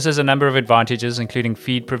cells. This has a number of advantages, including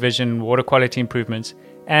feed provision, water quality improvements,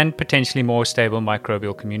 and potentially more stable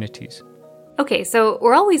microbial communities. Okay, so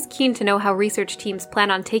we're always keen to know how research teams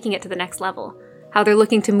plan on taking it to the next level, how they're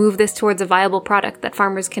looking to move this towards a viable product that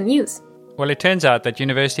farmers can use. Well, it turns out that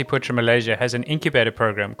University Putra Malaysia has an incubator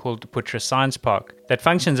program called the Putra Science Park that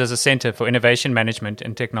functions as a center for innovation management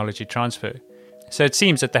and technology transfer. So it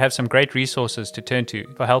seems that they have some great resources to turn to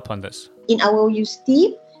for help on this. In our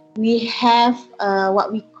UST, we have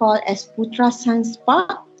what we call as Putra Science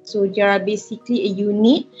Park. So there are basically a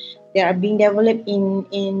unit that are being developed in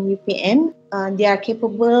UPM. They are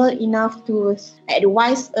capable enough to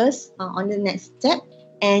advise us on the next step.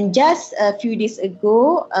 And just a few days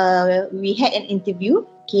ago, we had an interview.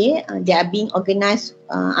 Okay, they are being organized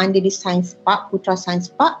under the Science Park, Putra Science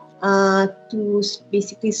Park, to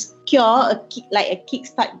basically secure a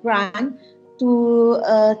kickstart grant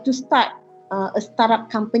to start a startup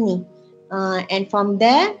company. And from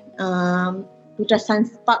there, Putra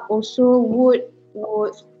Science Park also would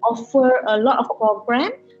offer a lot of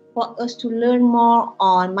program for us to learn more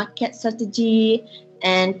on market strategy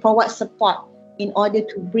and provide support in order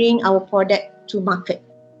to bring our product to market.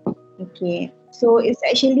 Okay, so it's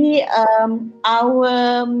actually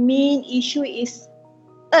our main issue is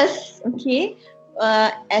us, okay,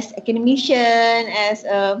 as academician, as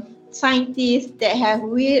scientists that have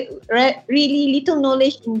really little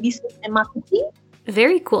knowledge in business and marketing.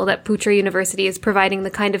 Very cool that Putra University is providing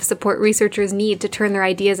the kind of support researchers need to turn their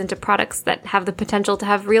ideas into products that have the potential to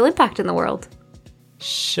have real impact in the world.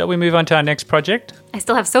 Shall we move on to our next project? I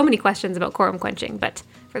still have so many questions about quorum quenching, but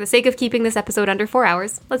for the sake of keeping this episode under 4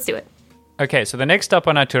 hours, let's do it. Okay, so the next stop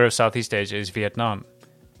on our tour of Southeast Asia is Vietnam.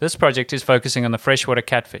 This project is focusing on the freshwater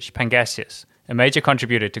catfish, Pangasius, a major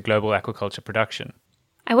contributor to global aquaculture production.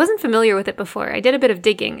 I wasn't familiar with it before. I did a bit of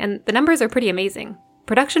digging, and the numbers are pretty amazing.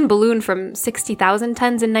 Production ballooned from 60,000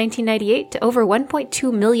 tons in 1998 to over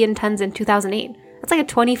 1.2 million tons in 2008. That's like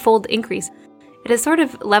a 20-fold increase. It has sort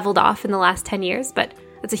of leveled off in the last 10 years, but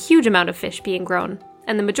it's a huge amount of fish being grown.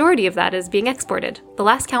 And the majority of that is being exported. The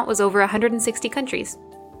last count was over 160 countries.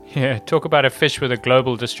 Yeah, talk about a fish with a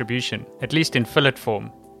global distribution, at least in fillet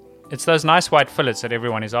form. It's those nice white fillets that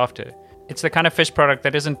everyone is after. It's the kind of fish product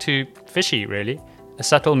that isn't too fishy, really. A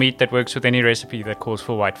subtle meat that works with any recipe that calls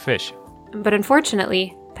for white fish. But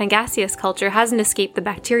unfortunately, Pangasius culture hasn't escaped the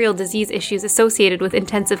bacterial disease issues associated with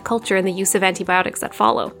intensive culture and the use of antibiotics that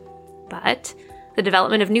follow. But the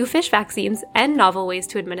development of new fish vaccines and novel ways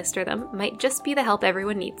to administer them might just be the help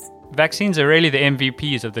everyone needs. Vaccines are really the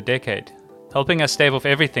MVPs of the decade, helping us stave off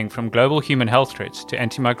everything from global human health threats to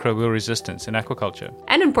antimicrobial resistance in aquaculture.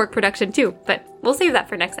 And in pork production too, but we'll save that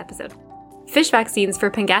for next episode. Fish vaccines for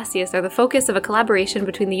Pangasius are the focus of a collaboration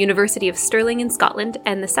between the University of Stirling in Scotland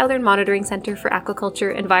and the Southern Monitoring Center for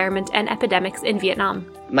Aquaculture, Environment and Epidemics in Vietnam.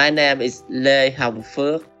 My name is Lê Hồng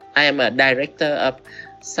Phước. I am a director of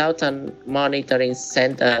Southern Monitoring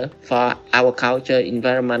Center for Aquaculture,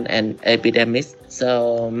 Environment and Epidemics.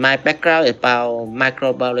 So my background is about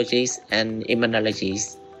microbiology and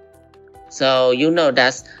immunology. So you know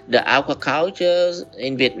that the aquaculture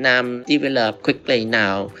in Vietnam developed quickly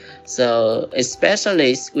now. So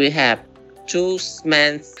especially we have two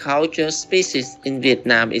main culture species in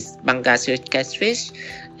Vietnam is Pangasius catfish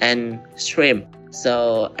and shrimp.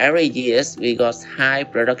 So every year we got high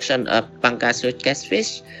production of Pangasius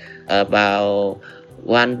catfish, about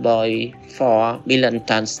 1.4 billion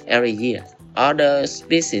tons every year. Other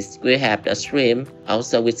species, we have the shrimp,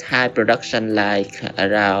 also with high production like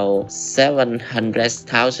around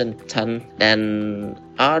 700,000 tons. Then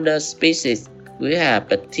other species, we have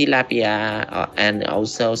the tilapia and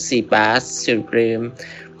also sea bass, shrimp,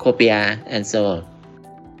 copia, and so on.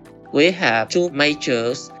 We have two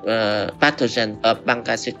major pathogens of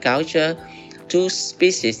Pangasius culture, two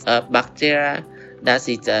species of bacteria, that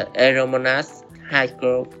is Aeromonas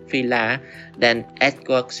hygrophila, then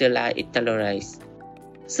Aspergillus italoris.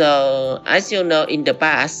 So, as you know, in the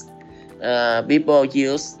past, people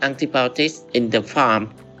use antibiotics in the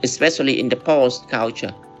farm, especially in the post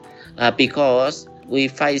culture, because we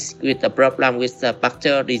face with the problem with the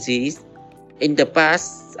bacterial disease. In the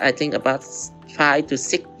past, I think about 5 to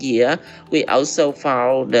 6 years, we also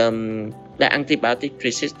found the antibiotic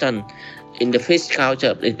resistance in the fish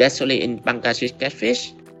culture, especially in Pangasius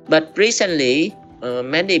catfish. But recently,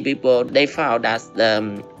 many people they found that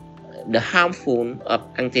the harmful of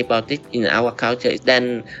antibiotics in our culture,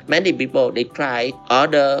 then many people they try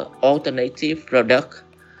other alternative product,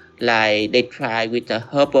 like they try with the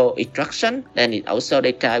herbal extraction, then it also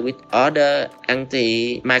they try with other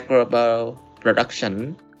antimicrobial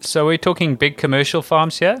production. So we're talking big commercial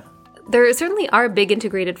farms here? There certainly are big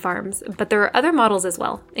integrated farms, but there are other models as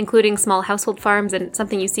well, including small household farms and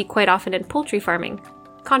something you see quite often in poultry farming,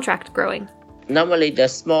 contract growing. Normally the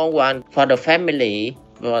small one for the family,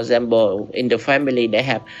 for example, in the family they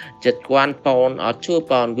have just 1 pond or 2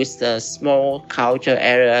 pond with a small culture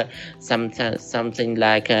area, something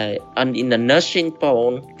like in the nursing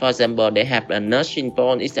pond. For example, they have a nursing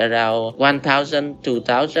pond is around 1,000,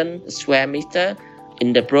 2,000 square meter.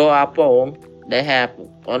 In the broader pond, they have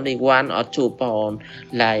only 1 or 2 pond,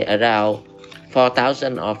 like around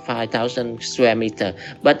 4,000 or 5,000 square meter.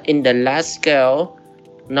 But in the large scale,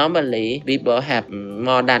 normally people have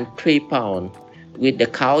more than 3 pond. With the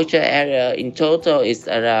culture area in total is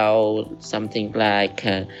around something like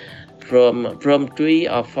from 3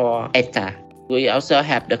 or 4 hectares. We also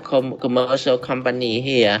have the commercial company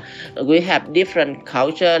here. We have different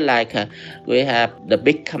culture, like we have the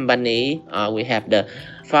big company, we have the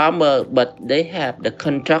farmer, but they have the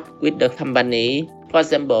contract with the company. For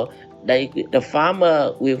example, the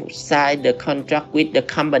farmer will sign the contract with the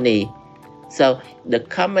company. So the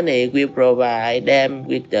company will provide them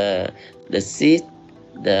with the seed,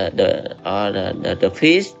 the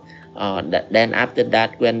fish. Then after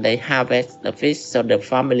that, when they harvest the fish, so the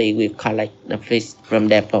family will collect the fish from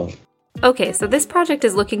their pond. Okay, so this project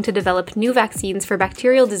is looking to develop new vaccines for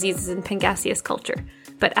bacterial diseases in Pangasius culture.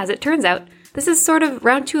 But as it turns out, this is sort of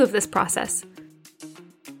round 2 of this process.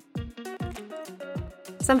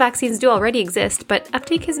 Some vaccines do already exist, but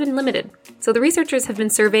uptake has been limited. So the researchers have been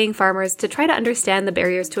surveying farmers to try to understand the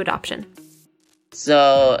barriers to adoption.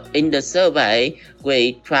 So in the survey,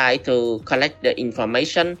 we try to collect the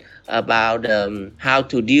information about how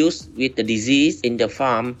to deal with the disease in the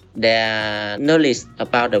farm, their knowledge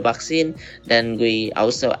about the vaccine. Then we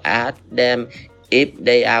also ask them if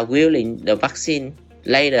they are willing the vaccine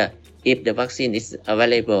later, if the vaccine is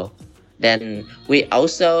available. Then we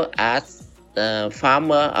also ask the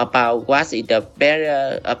farmer about what is the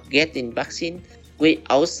barrier of getting vaccine. We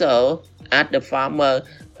also ask the farmer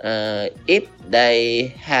if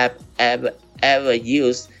they have ever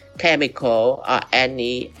used chemical or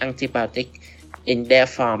any antibiotic in their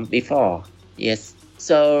farm before. Yes.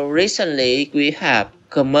 So recently we have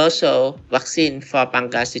commercial vaccine for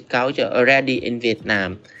Pangasius culture already in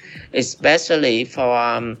Vietnam, especially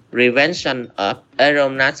for prevention of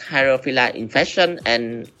Aeromonas hydrophila infection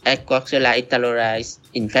and Escherichia coli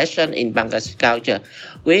infection in Pangasius culture.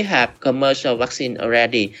 We have commercial vaccine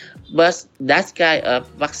already, but that kind of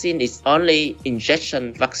vaccine is only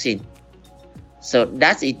injection vaccine. So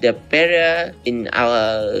that is the barrier in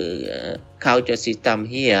our culture system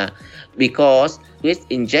here, because with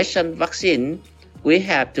injection vaccine, we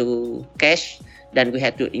have to catch, then we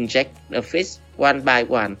have to inject the fish one by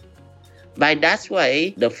one. By that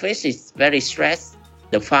way, the fish is very stressed.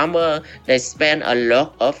 The farmer, they spend a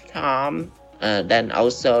lot of time, then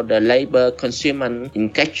also the labor consumed in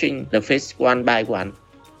catching the fish one by one.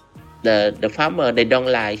 The farmer, they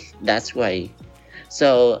don't like that way.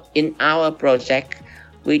 So in our project,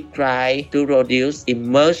 we try to produce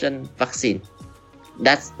immersion vaccine.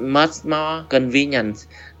 That's much more convenient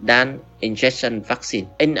than injection vaccine.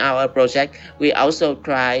 In our project, we also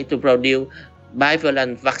try to produce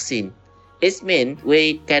bivalent vaccine. It means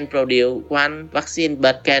we can produce one vaccine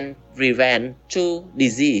but can prevent 2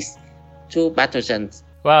 diseases, 2 pathogens.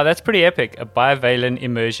 Wow, that's pretty epic. A bivalent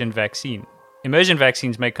immersion vaccine. Immersion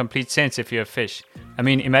vaccines make complete sense if you're a fish. I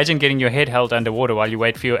mean, imagine getting your head held underwater while you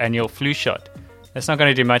wait for your annual flu shot. That's not going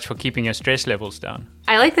to do much for keeping your stress levels down.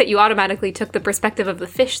 I like that you automatically took the perspective of the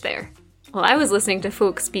fish there. While I was listening to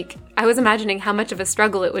folk speak, I was imagining how much of a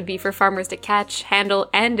struggle it would be for farmers to catch, handle,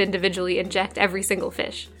 and individually inject every single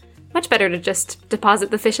fish. Much better to just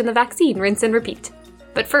deposit the fish in the vaccine, rinse and repeat.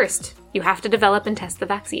 But first, you have to develop and test the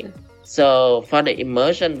vaccine. So for the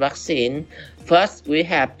immersion vaccine, first we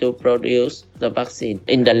have to produce the vaccine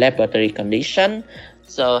in the laboratory condition.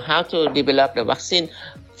 So how to develop the vaccine?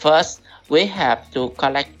 First, we have to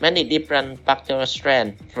collect many different bacterial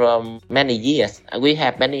strains from many years. We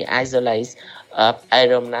have many isolates of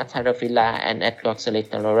Aeromonas hydrophila and Escherichia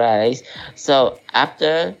coli. So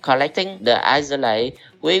after collecting the isolate,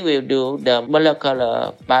 we will do the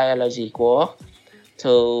molecular biology work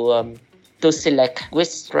to select which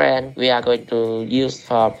strain we are going to use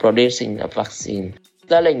for producing the vaccine.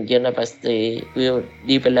 Stirling University will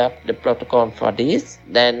develop the protocol for this.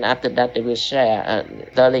 Then after that, they will share.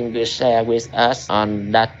 Stirling will share with us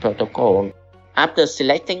on that protocol. After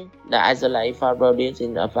selecting the isolate for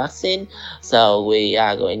producing a vaccine, so we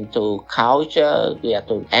are going to culture. We have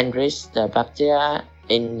to enrich the bacteria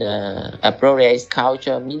in the appropriate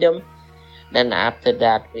culture medium. Then after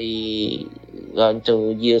that, we going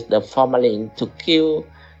to use the formalin to kill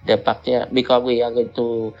the bacteria because we are going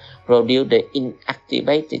to produce the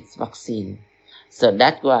inactivated vaccine. So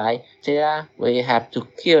that's why we have to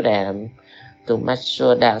kill them to make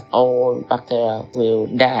sure that all bacteria will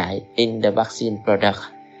die in the vaccine product.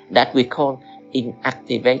 That we call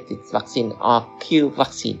inactivated vaccine or kill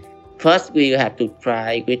vaccine. First, we have to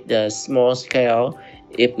try with the small scale.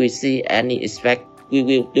 If we see any effect, we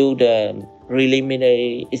will do the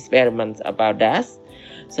preliminary experiments about that.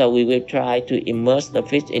 So we will try to immerse the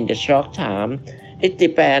fish in the short time. It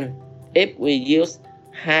depends. If we use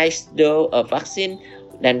high dose of vaccine,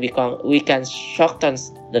 then we can shorten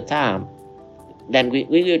the time. Then we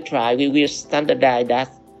will standardize that.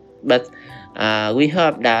 But we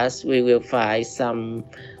hope that we will find some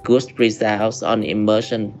good results on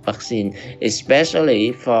immersion vaccine,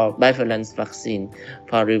 especially for bivalent vaccine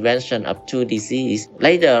for prevention of 2 diseases.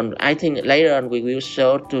 Later on, we will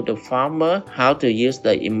show to the farmer how to use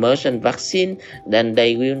the immersion vaccine. Then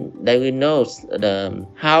they will know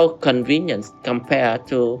how convenient compared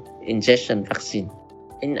to injection vaccine.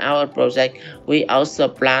 In our project, we also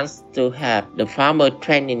plan to have the farmer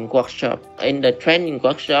training workshop. In the training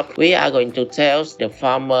workshop, we are going to tell the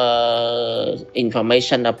farmer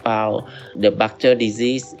information about the bacterial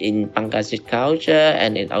disease in pangasius culture,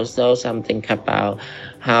 and it also something about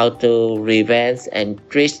how to prevent and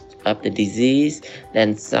treat of the disease.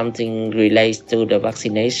 Then something relates to the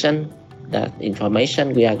vaccination. That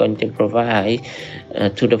information we are going to provide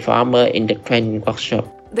to the farmer in the training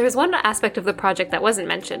workshop. There's one aspect of the project that wasn't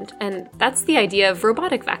mentioned, and that's the idea of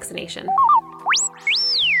robotic vaccination.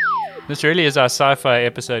 This really is our sci-fi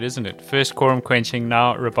episode, isn't it? First quorum quenching,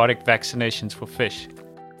 now robotic vaccinations for fish.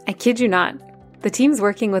 I kid you not. The team's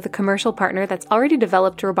working with a commercial partner that's already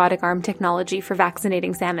developed robotic arm technology for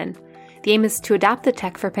vaccinating salmon. The aim is to adapt the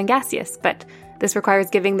tech for Pangasius, but this requires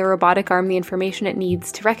giving the robotic arm the information it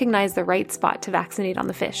needs to recognize the right spot to vaccinate on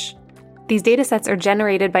the fish. These datasets are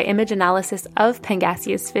generated by image analysis of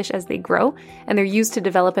Pangasius fish as they grow, and they're used to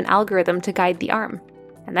develop an algorithm to guide the arm.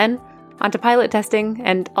 And then, onto pilot testing,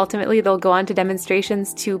 and ultimately they'll go on to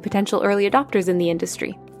demonstrations to potential early adopters in the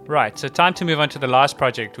industry. Right, so time to move on to the last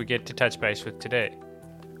project we get to touch base with today.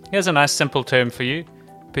 Here's a nice simple term for you: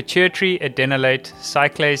 pituitary adenylate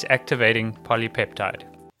cyclase activating polypeptide.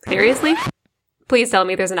 Seriously? Please tell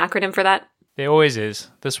me there's an acronym for that. There always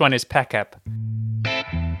is. This one is PACAP.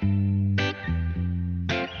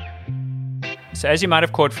 So as you might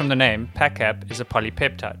have caught from the name, PACAP is a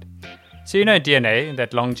polypeptide. So you know DNA,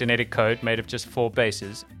 that long genetic code made of just 4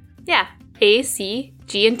 bases? Yeah, A, C,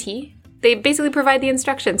 G, and T. They basically provide the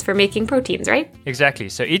instructions for making proteins, right? Exactly.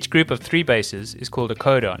 So each group of 3 bases is called a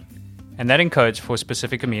codon, and that encodes for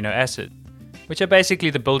specific amino acids, which are basically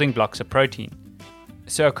the building blocks of protein.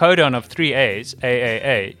 So a codon of 3 A's,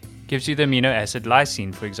 AAA, gives you the amino acid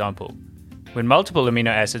lysine, for example. When multiple amino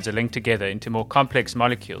acids are linked together into more complex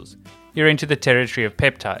molecules, you're into the territory of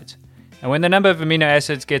peptides. And when the number of amino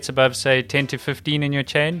acids gets above, say, 10 to 15 in your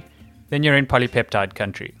chain, then you're in polypeptide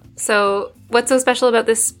country. So what's so special about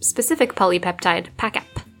this specific polypeptide, PACAP?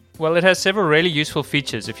 Well, it has several really useful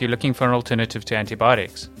features if you're looking for an alternative to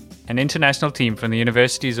antibiotics. An international team from the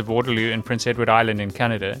Universities of Waterloo and Prince Edward Island in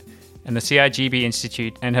Canada and the CIGB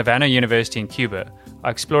Institute and Havana University in Cuba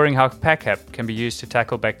are exploring how PACAP can be used to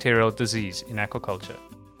tackle bacterial disease in aquaculture.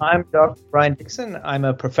 I'm Dr. Brian Dixon. I'm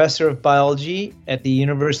a professor of biology at the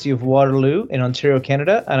University of Waterloo in Ontario,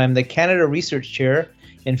 Canada, and I'm the Canada Research Chair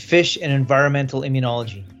in Fish and Environmental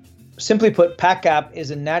Immunology. Simply put, PACAP is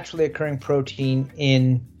a naturally occurring protein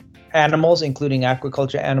in animals, including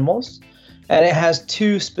aquaculture animals, and it has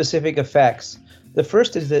 2 specific effects. The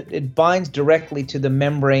first is that it binds directly to the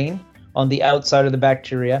membrane on the outside of the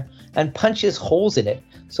bacteria and punches holes in it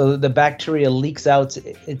so that the bacteria leaks out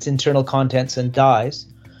its internal contents and dies.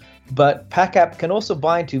 But PACAP can also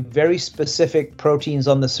bind to very specific proteins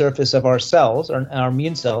on the surface of our cells, or our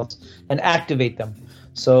immune cells, and activate them.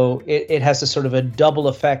 So it has a sort of a double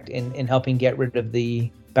effect in helping get rid of the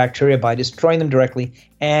bacteria by destroying them directly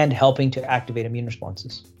and helping to activate immune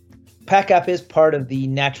responses. PACAP is part of the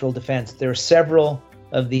natural defense. There are several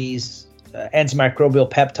of these antimicrobial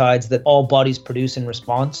peptides that all bodies produce in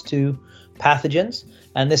response to pathogens,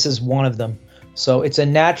 and this is one of them. So it's a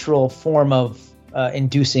natural form of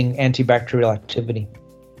inducing antibacterial activity.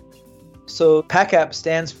 So PACAP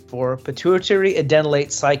stands for pituitary adenylate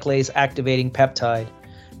cyclase activating peptide.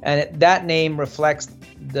 And that name reflects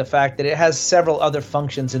the fact that it has several other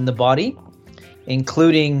functions in the body,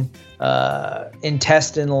 including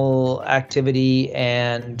intestinal activity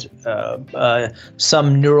and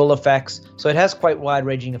some neural effects. So it has quite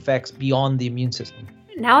wide-ranging effects beyond the immune system.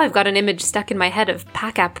 Now I've got an image stuck in my head of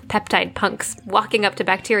PACAP peptide punks walking up to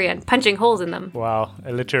bacteria and punching holes in them. Wow,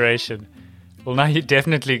 alliteration. Well, now you're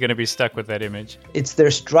definitely going to be stuck with that image. It's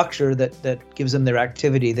their structure that gives them their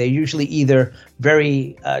activity. They're usually either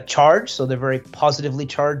very charged, so they're very positively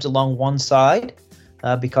charged along one side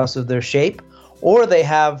because of their shape, or they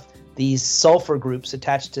have these sulfur groups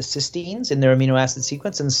attached to cysteines in their amino acid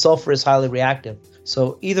sequence, and sulfur is highly reactive.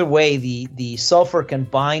 So either way, the sulfur can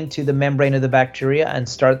bind to the membrane of the bacteria and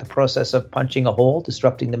start the process of punching a hole,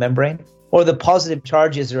 disrupting the membrane. Or the positive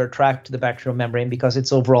charges are attracted to the bacterial membrane because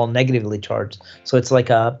it's overall negatively charged. So it's like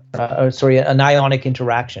an ionic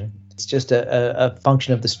interaction. It's just a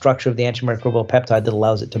function of the structure of the antimicrobial peptide that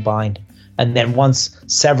allows it to bind. And then once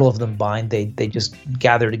several of them bind, they just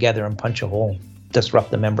gather together and punch a hole,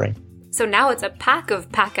 disrupt the membrane. So now it's a pack of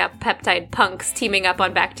PACAP peptide punks teaming up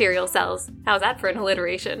on bacterial cells. How's that for an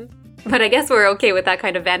alliteration? But I guess we're okay with that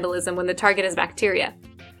kind of vandalism when the target is bacteria.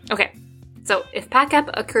 Okay, so if PACAP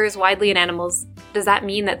occurs widely in animals, does that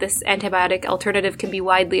mean that this antibiotic alternative can be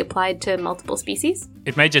widely applied to multiple species?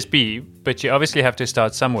 It may just be, but you obviously have to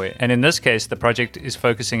start somewhere. And in this case, the project is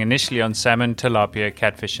focusing initially on salmon, tilapia,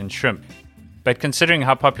 catfish, and shrimp. But considering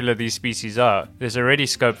how popular these species are, there's already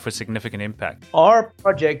scope for significant impact. Our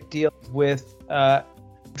project deals with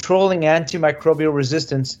controlling antimicrobial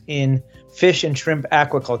resistance in fish and shrimp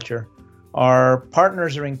aquaculture. Our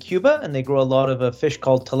partners are in Cuba, and they grow a lot of a fish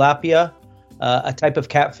called tilapia, a type of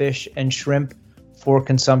catfish, and shrimp for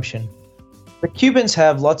consumption. The Cubans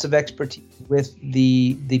have lots of expertise with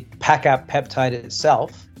the PACAP peptide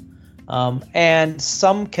itself, and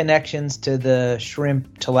some connections to the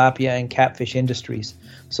shrimp, tilapia, and catfish industries.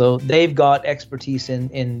 So they've got expertise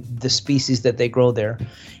in the species that they grow there.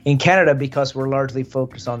 In Canada, because we're largely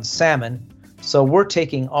focused on salmon, so we're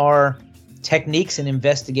taking our techniques in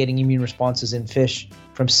investigating immune responses in fish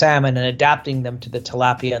from salmon and adapting them to the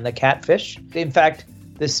tilapia and the catfish. In fact,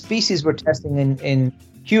 the species we're testing in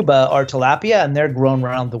Cuba are tilapia, and they're grown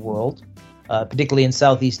around the world, particularly in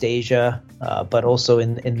Southeast Asia, but also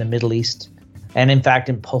in the Middle East, and in fact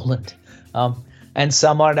in Poland. And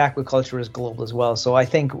salmon aquaculture is global as well. So I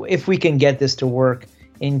think if we can get this to work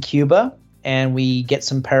in Cuba and we get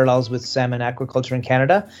some parallels with salmon aquaculture in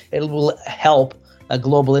Canada, it will help a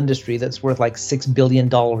global industry that's worth like $6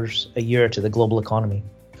 billion a year to the global economy.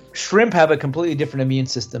 Shrimp have a completely different immune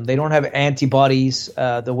system. They don't have antibodies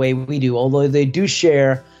the way we do, although they do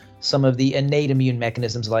share some of the innate immune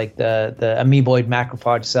mechanisms like the amoeboid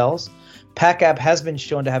macrophage cells. PACAP has been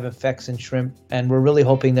shown to have effects in shrimp, and we're really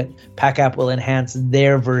hoping that PACAP will enhance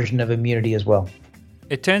their version of immunity as well.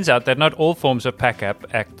 It turns out that not all forms of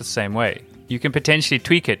PACAP act the same way. You can potentially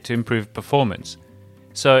tweak it to improve performance.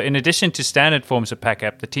 So in addition to standard forms of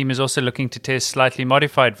PACAP, the team is also looking to test slightly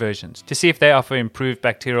modified versions to see if they offer improved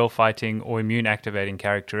bacterial fighting or immune activating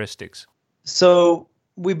characteristics. So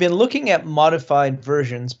we've been looking at modified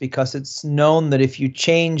versions because it's known that if you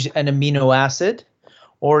change an amino acid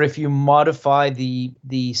or if you modify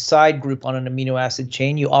the side group on an amino acid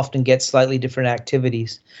chain, you often get slightly different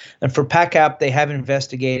activities. And for PACAP, they have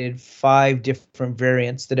investigated 5 different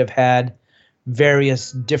variants that have had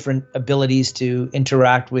various different abilities to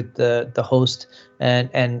interact with the host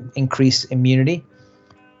and increase immunity.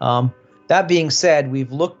 That being said,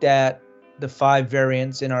 we've looked at the 5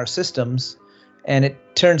 variants in our systems, and it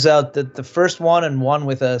turns out that the first one and one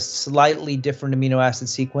with a slightly different amino acid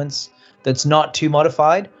sequence that's not too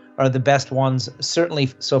modified are the best ones, certainly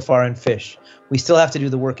so far in fish. We still have to do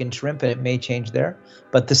the work in shrimp, and it may change there,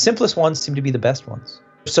 but the simplest ones seem to be the best ones.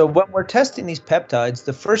 So when we're testing these peptides,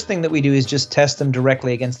 the first thing that we do is just test them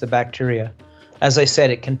directly against the bacteria. As I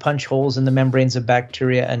said, it can punch holes in the membranes of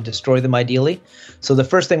bacteria and destroy them ideally. So the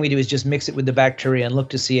first thing we do is just mix it with the bacteria and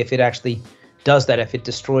look to see if it actually does that, if it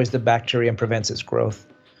destroys the bacteria and prevents its growth.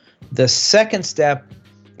 The second step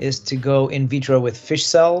is to go in vitro with fish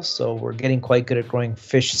cells. So we're getting quite good at growing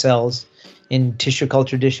fish cells in tissue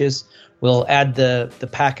culture dishes. We'll add the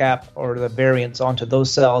PACAP or the variants onto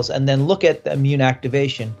those cells and then look at the immune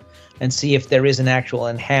activation and see if there is an actual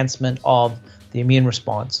enhancement of the immune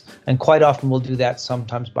response. And quite often we'll do that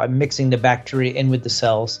sometimes by mixing the bacteria in with the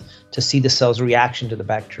cells to see the cell's reaction to the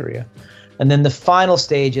bacteria. And then the final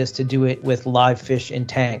stage is to do it with live fish in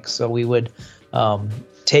tanks. So we would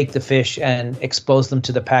take the fish and expose them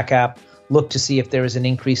to the PACAP, look to see if there is an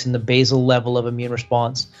increase in the basal level of immune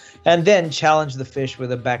response, and then challenge the fish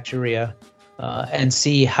with a bacteria and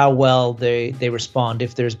see how well they respond,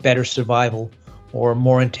 if there's better survival or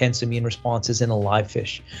more intense immune responses in a live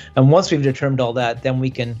fish. And once we've determined all that, then we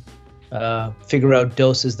can figure out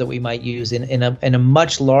doses that we might use in a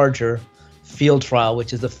much larger field trial,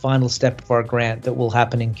 which is the final step of our grant that will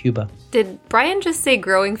happen in Cuba. Did Brian just say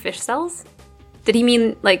growing fish cells? Did he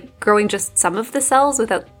mean like growing just some of the cells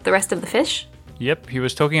without the rest of the fish? Yep, he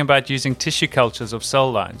was talking about using tissue cultures of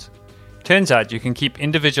cell lines. Turns out you can keep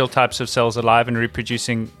individual types of cells alive and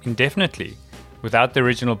reproducing indefinitely without the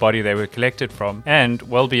original body they were collected from and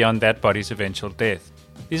well beyond that body's eventual death.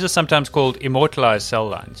 These are sometimes called immortalized cell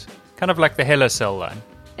lines, kind of like the HeLa cell line.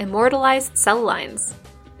 Immortalized cell lines.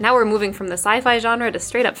 Now we're moving from the sci-fi genre to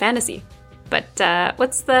straight-up fantasy. But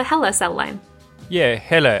what's the HeLa cell line? Yeah,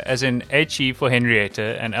 HeLa, as in He for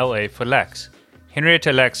Henrietta and La for Lacks.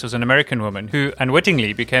 Henrietta Lacks was an American woman who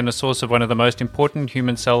unwittingly became the source of one of the most important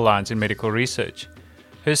human cell lines in medical research.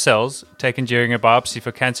 Her cells, taken during a biopsy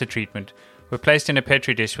for cancer treatment, were placed in a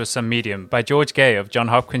petri dish with some medium by George Gay of Johns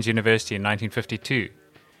Hopkins University in 1952.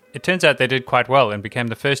 It turns out they did quite well and became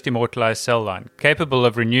the first immortalized cell line, capable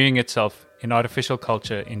of renewing itself in artificial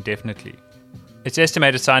culture indefinitely. It's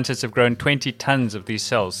estimated scientists have grown 20 tons of these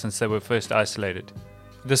cells since they were first isolated.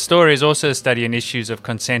 The story is also a study in issues of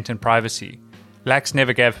consent and privacy. Lacks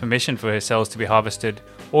never gave permission for her cells to be harvested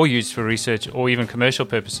or used for research or even commercial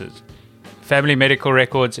purposes. Family medical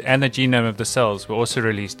records and the genome of the cells were also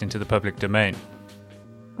released into the public domain.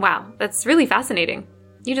 Wow, that's really fascinating.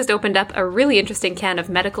 You just opened up a really interesting can of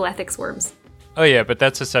medical ethics worms. Oh yeah, but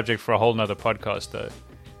that's a subject for a whole nother podcast though.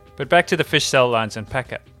 But back to the fish cell lines and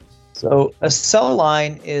PACAP. So a cell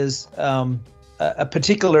line is a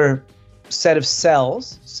particular set of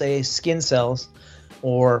cells, say skin cells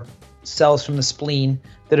or cells from the spleen,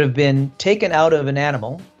 that have been taken out of an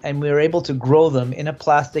animal, and we are able to grow them in a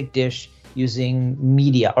plastic dish using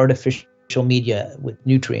media, artificial media with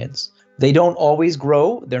nutrients. They don't always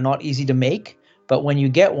grow, they're not easy to make, but when you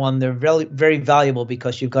get one, they're very, very valuable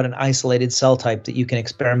because you've got an isolated cell type that you can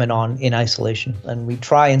experiment on in isolation. And we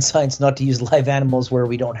try in science not to use live animals where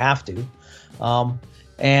we don't have to.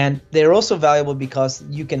 And they're also valuable because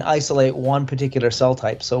you can isolate one particular cell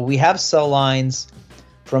type. So we have cell lines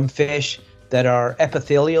from fish that are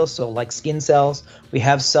epithelial, so like skin cells. We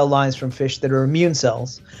have cell lines from fish that are immune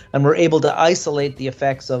cells. And we're able to isolate the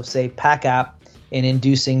effects of, say, PACAP in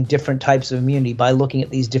inducing different types of immunity by looking at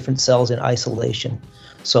these different cells in isolation.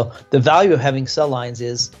 So the value of having cell lines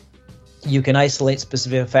is you can isolate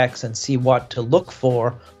specific effects and see what to look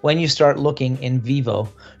for when you start looking in vivo.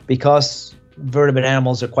 Because vertebrate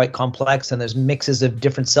animals are quite complex and there's mixes of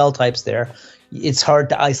different cell types there, it's hard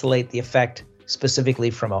to isolate the effect specifically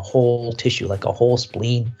from a whole tissue, like a whole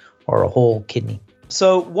spleen or a whole kidney.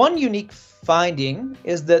 So one unique finding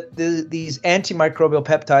is that these antimicrobial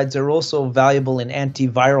peptides are also valuable in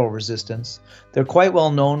antiviral resistance. They're quite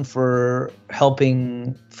well known for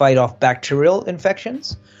helping fight off bacterial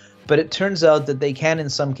infections, but it turns out that they can in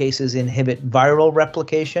some cases inhibit viral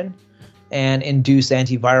replication and induce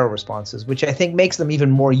antiviral responses, which I think makes them even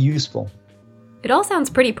more useful. It all sounds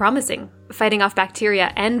pretty promising, fighting off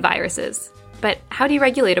bacteria and viruses. But how do you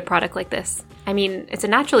regulate a product like this? I mean, it's a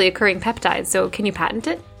naturally occurring peptide, so can you patent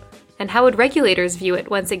it? And how would regulators view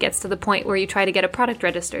it once it gets to the point where you try to get a product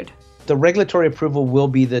registered? The regulatory approval will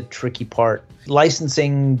be the tricky part.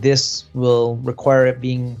 Licensing this will require it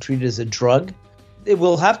being treated as a drug. It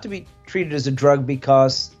will have to be treated as a drug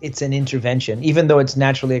because it's an intervention. Even though it's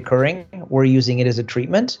naturally occurring, we're using it as a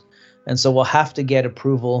treatment. And so we'll have to get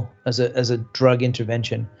approval as a drug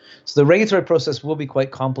intervention. So the regulatory process will be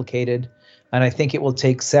quite complicated. And I think it will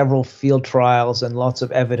take several field trials and lots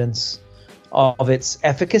of evidence of its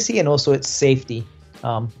efficacy and also its safety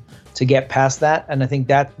to get past that. And I think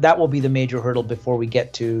that will be the major hurdle before we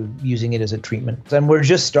get to using it as a treatment. And we're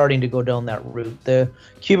just starting to go down that route. The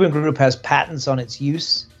Cuban group has patents on its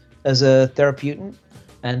use as a therapeutic,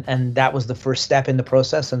 and that was the first step in the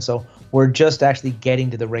process. And so we're just actually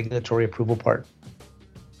getting to the regulatory approval part.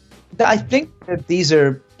 I think that these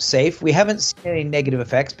are safe. We haven't seen any negative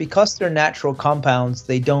effects. Because they're natural compounds,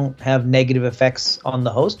 they don't have negative effects on the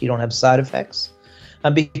host. You don't have side effects.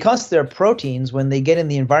 And because they're proteins, when they get in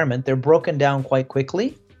the environment, they're broken down quite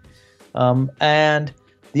quickly. And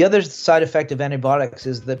the other side effect of antibiotics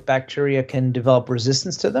is that bacteria can develop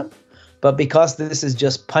resistance to them. But because this is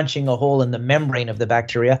just punching a hole in the membrane of the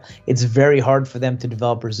bacteria, it's very hard for them to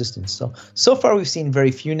develop resistance. So far we've seen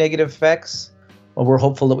very few negative effects. Well, we're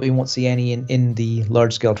hopeful that we won't see any in the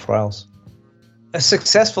large-scale trials. A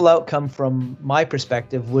successful outcome from my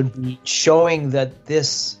perspective would be showing that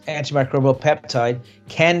this antimicrobial peptide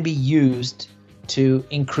can be used to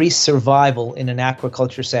increase survival in an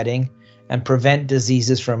aquaculture setting and prevent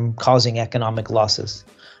diseases from causing economic losses.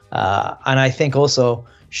 And I think also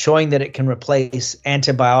showing that it can replace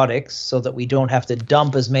antibiotics so that we don't have to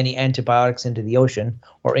dump as many antibiotics into the ocean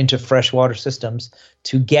or into freshwater systems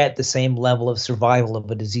to get the same level of survival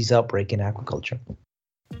of a disease outbreak in aquaculture.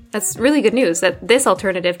 That's really good news that this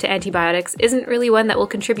alternative to antibiotics isn't really one that will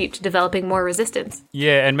contribute to developing more resistance.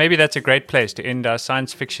 Yeah, and maybe that's a great place to end our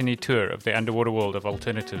science fiction-y tour of the underwater world of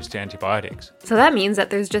alternatives to antibiotics. So that means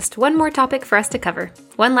that there's just one more topic for us to cover,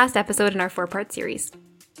 one last episode in our 4-part series.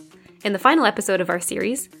 In the final episode of our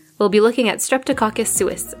series, we'll be looking at Streptococcus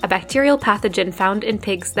suis, a bacterial pathogen found in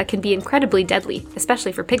pigs that can be incredibly deadly,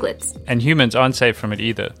 especially for piglets. And humans aren't safe from it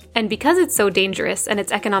either. And because it's so dangerous and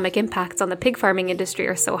its economic impacts on the pig farming industry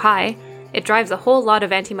are so high, it drives a whole lot of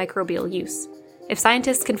antimicrobial use. If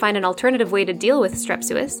scientists can find an alternative way to deal with Strep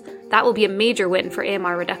suis, that will be a major win for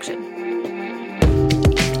AMR reduction.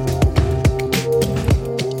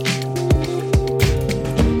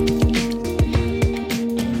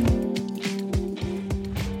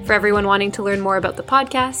 For everyone wanting to learn more about the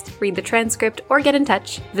podcast, read the transcript, or get in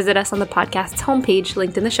touch, visit us on the podcast's homepage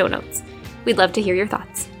linked in the show notes. We'd love to hear your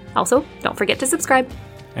thoughts. Also, don't forget to subscribe.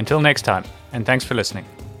 Until next time, and thanks for listening.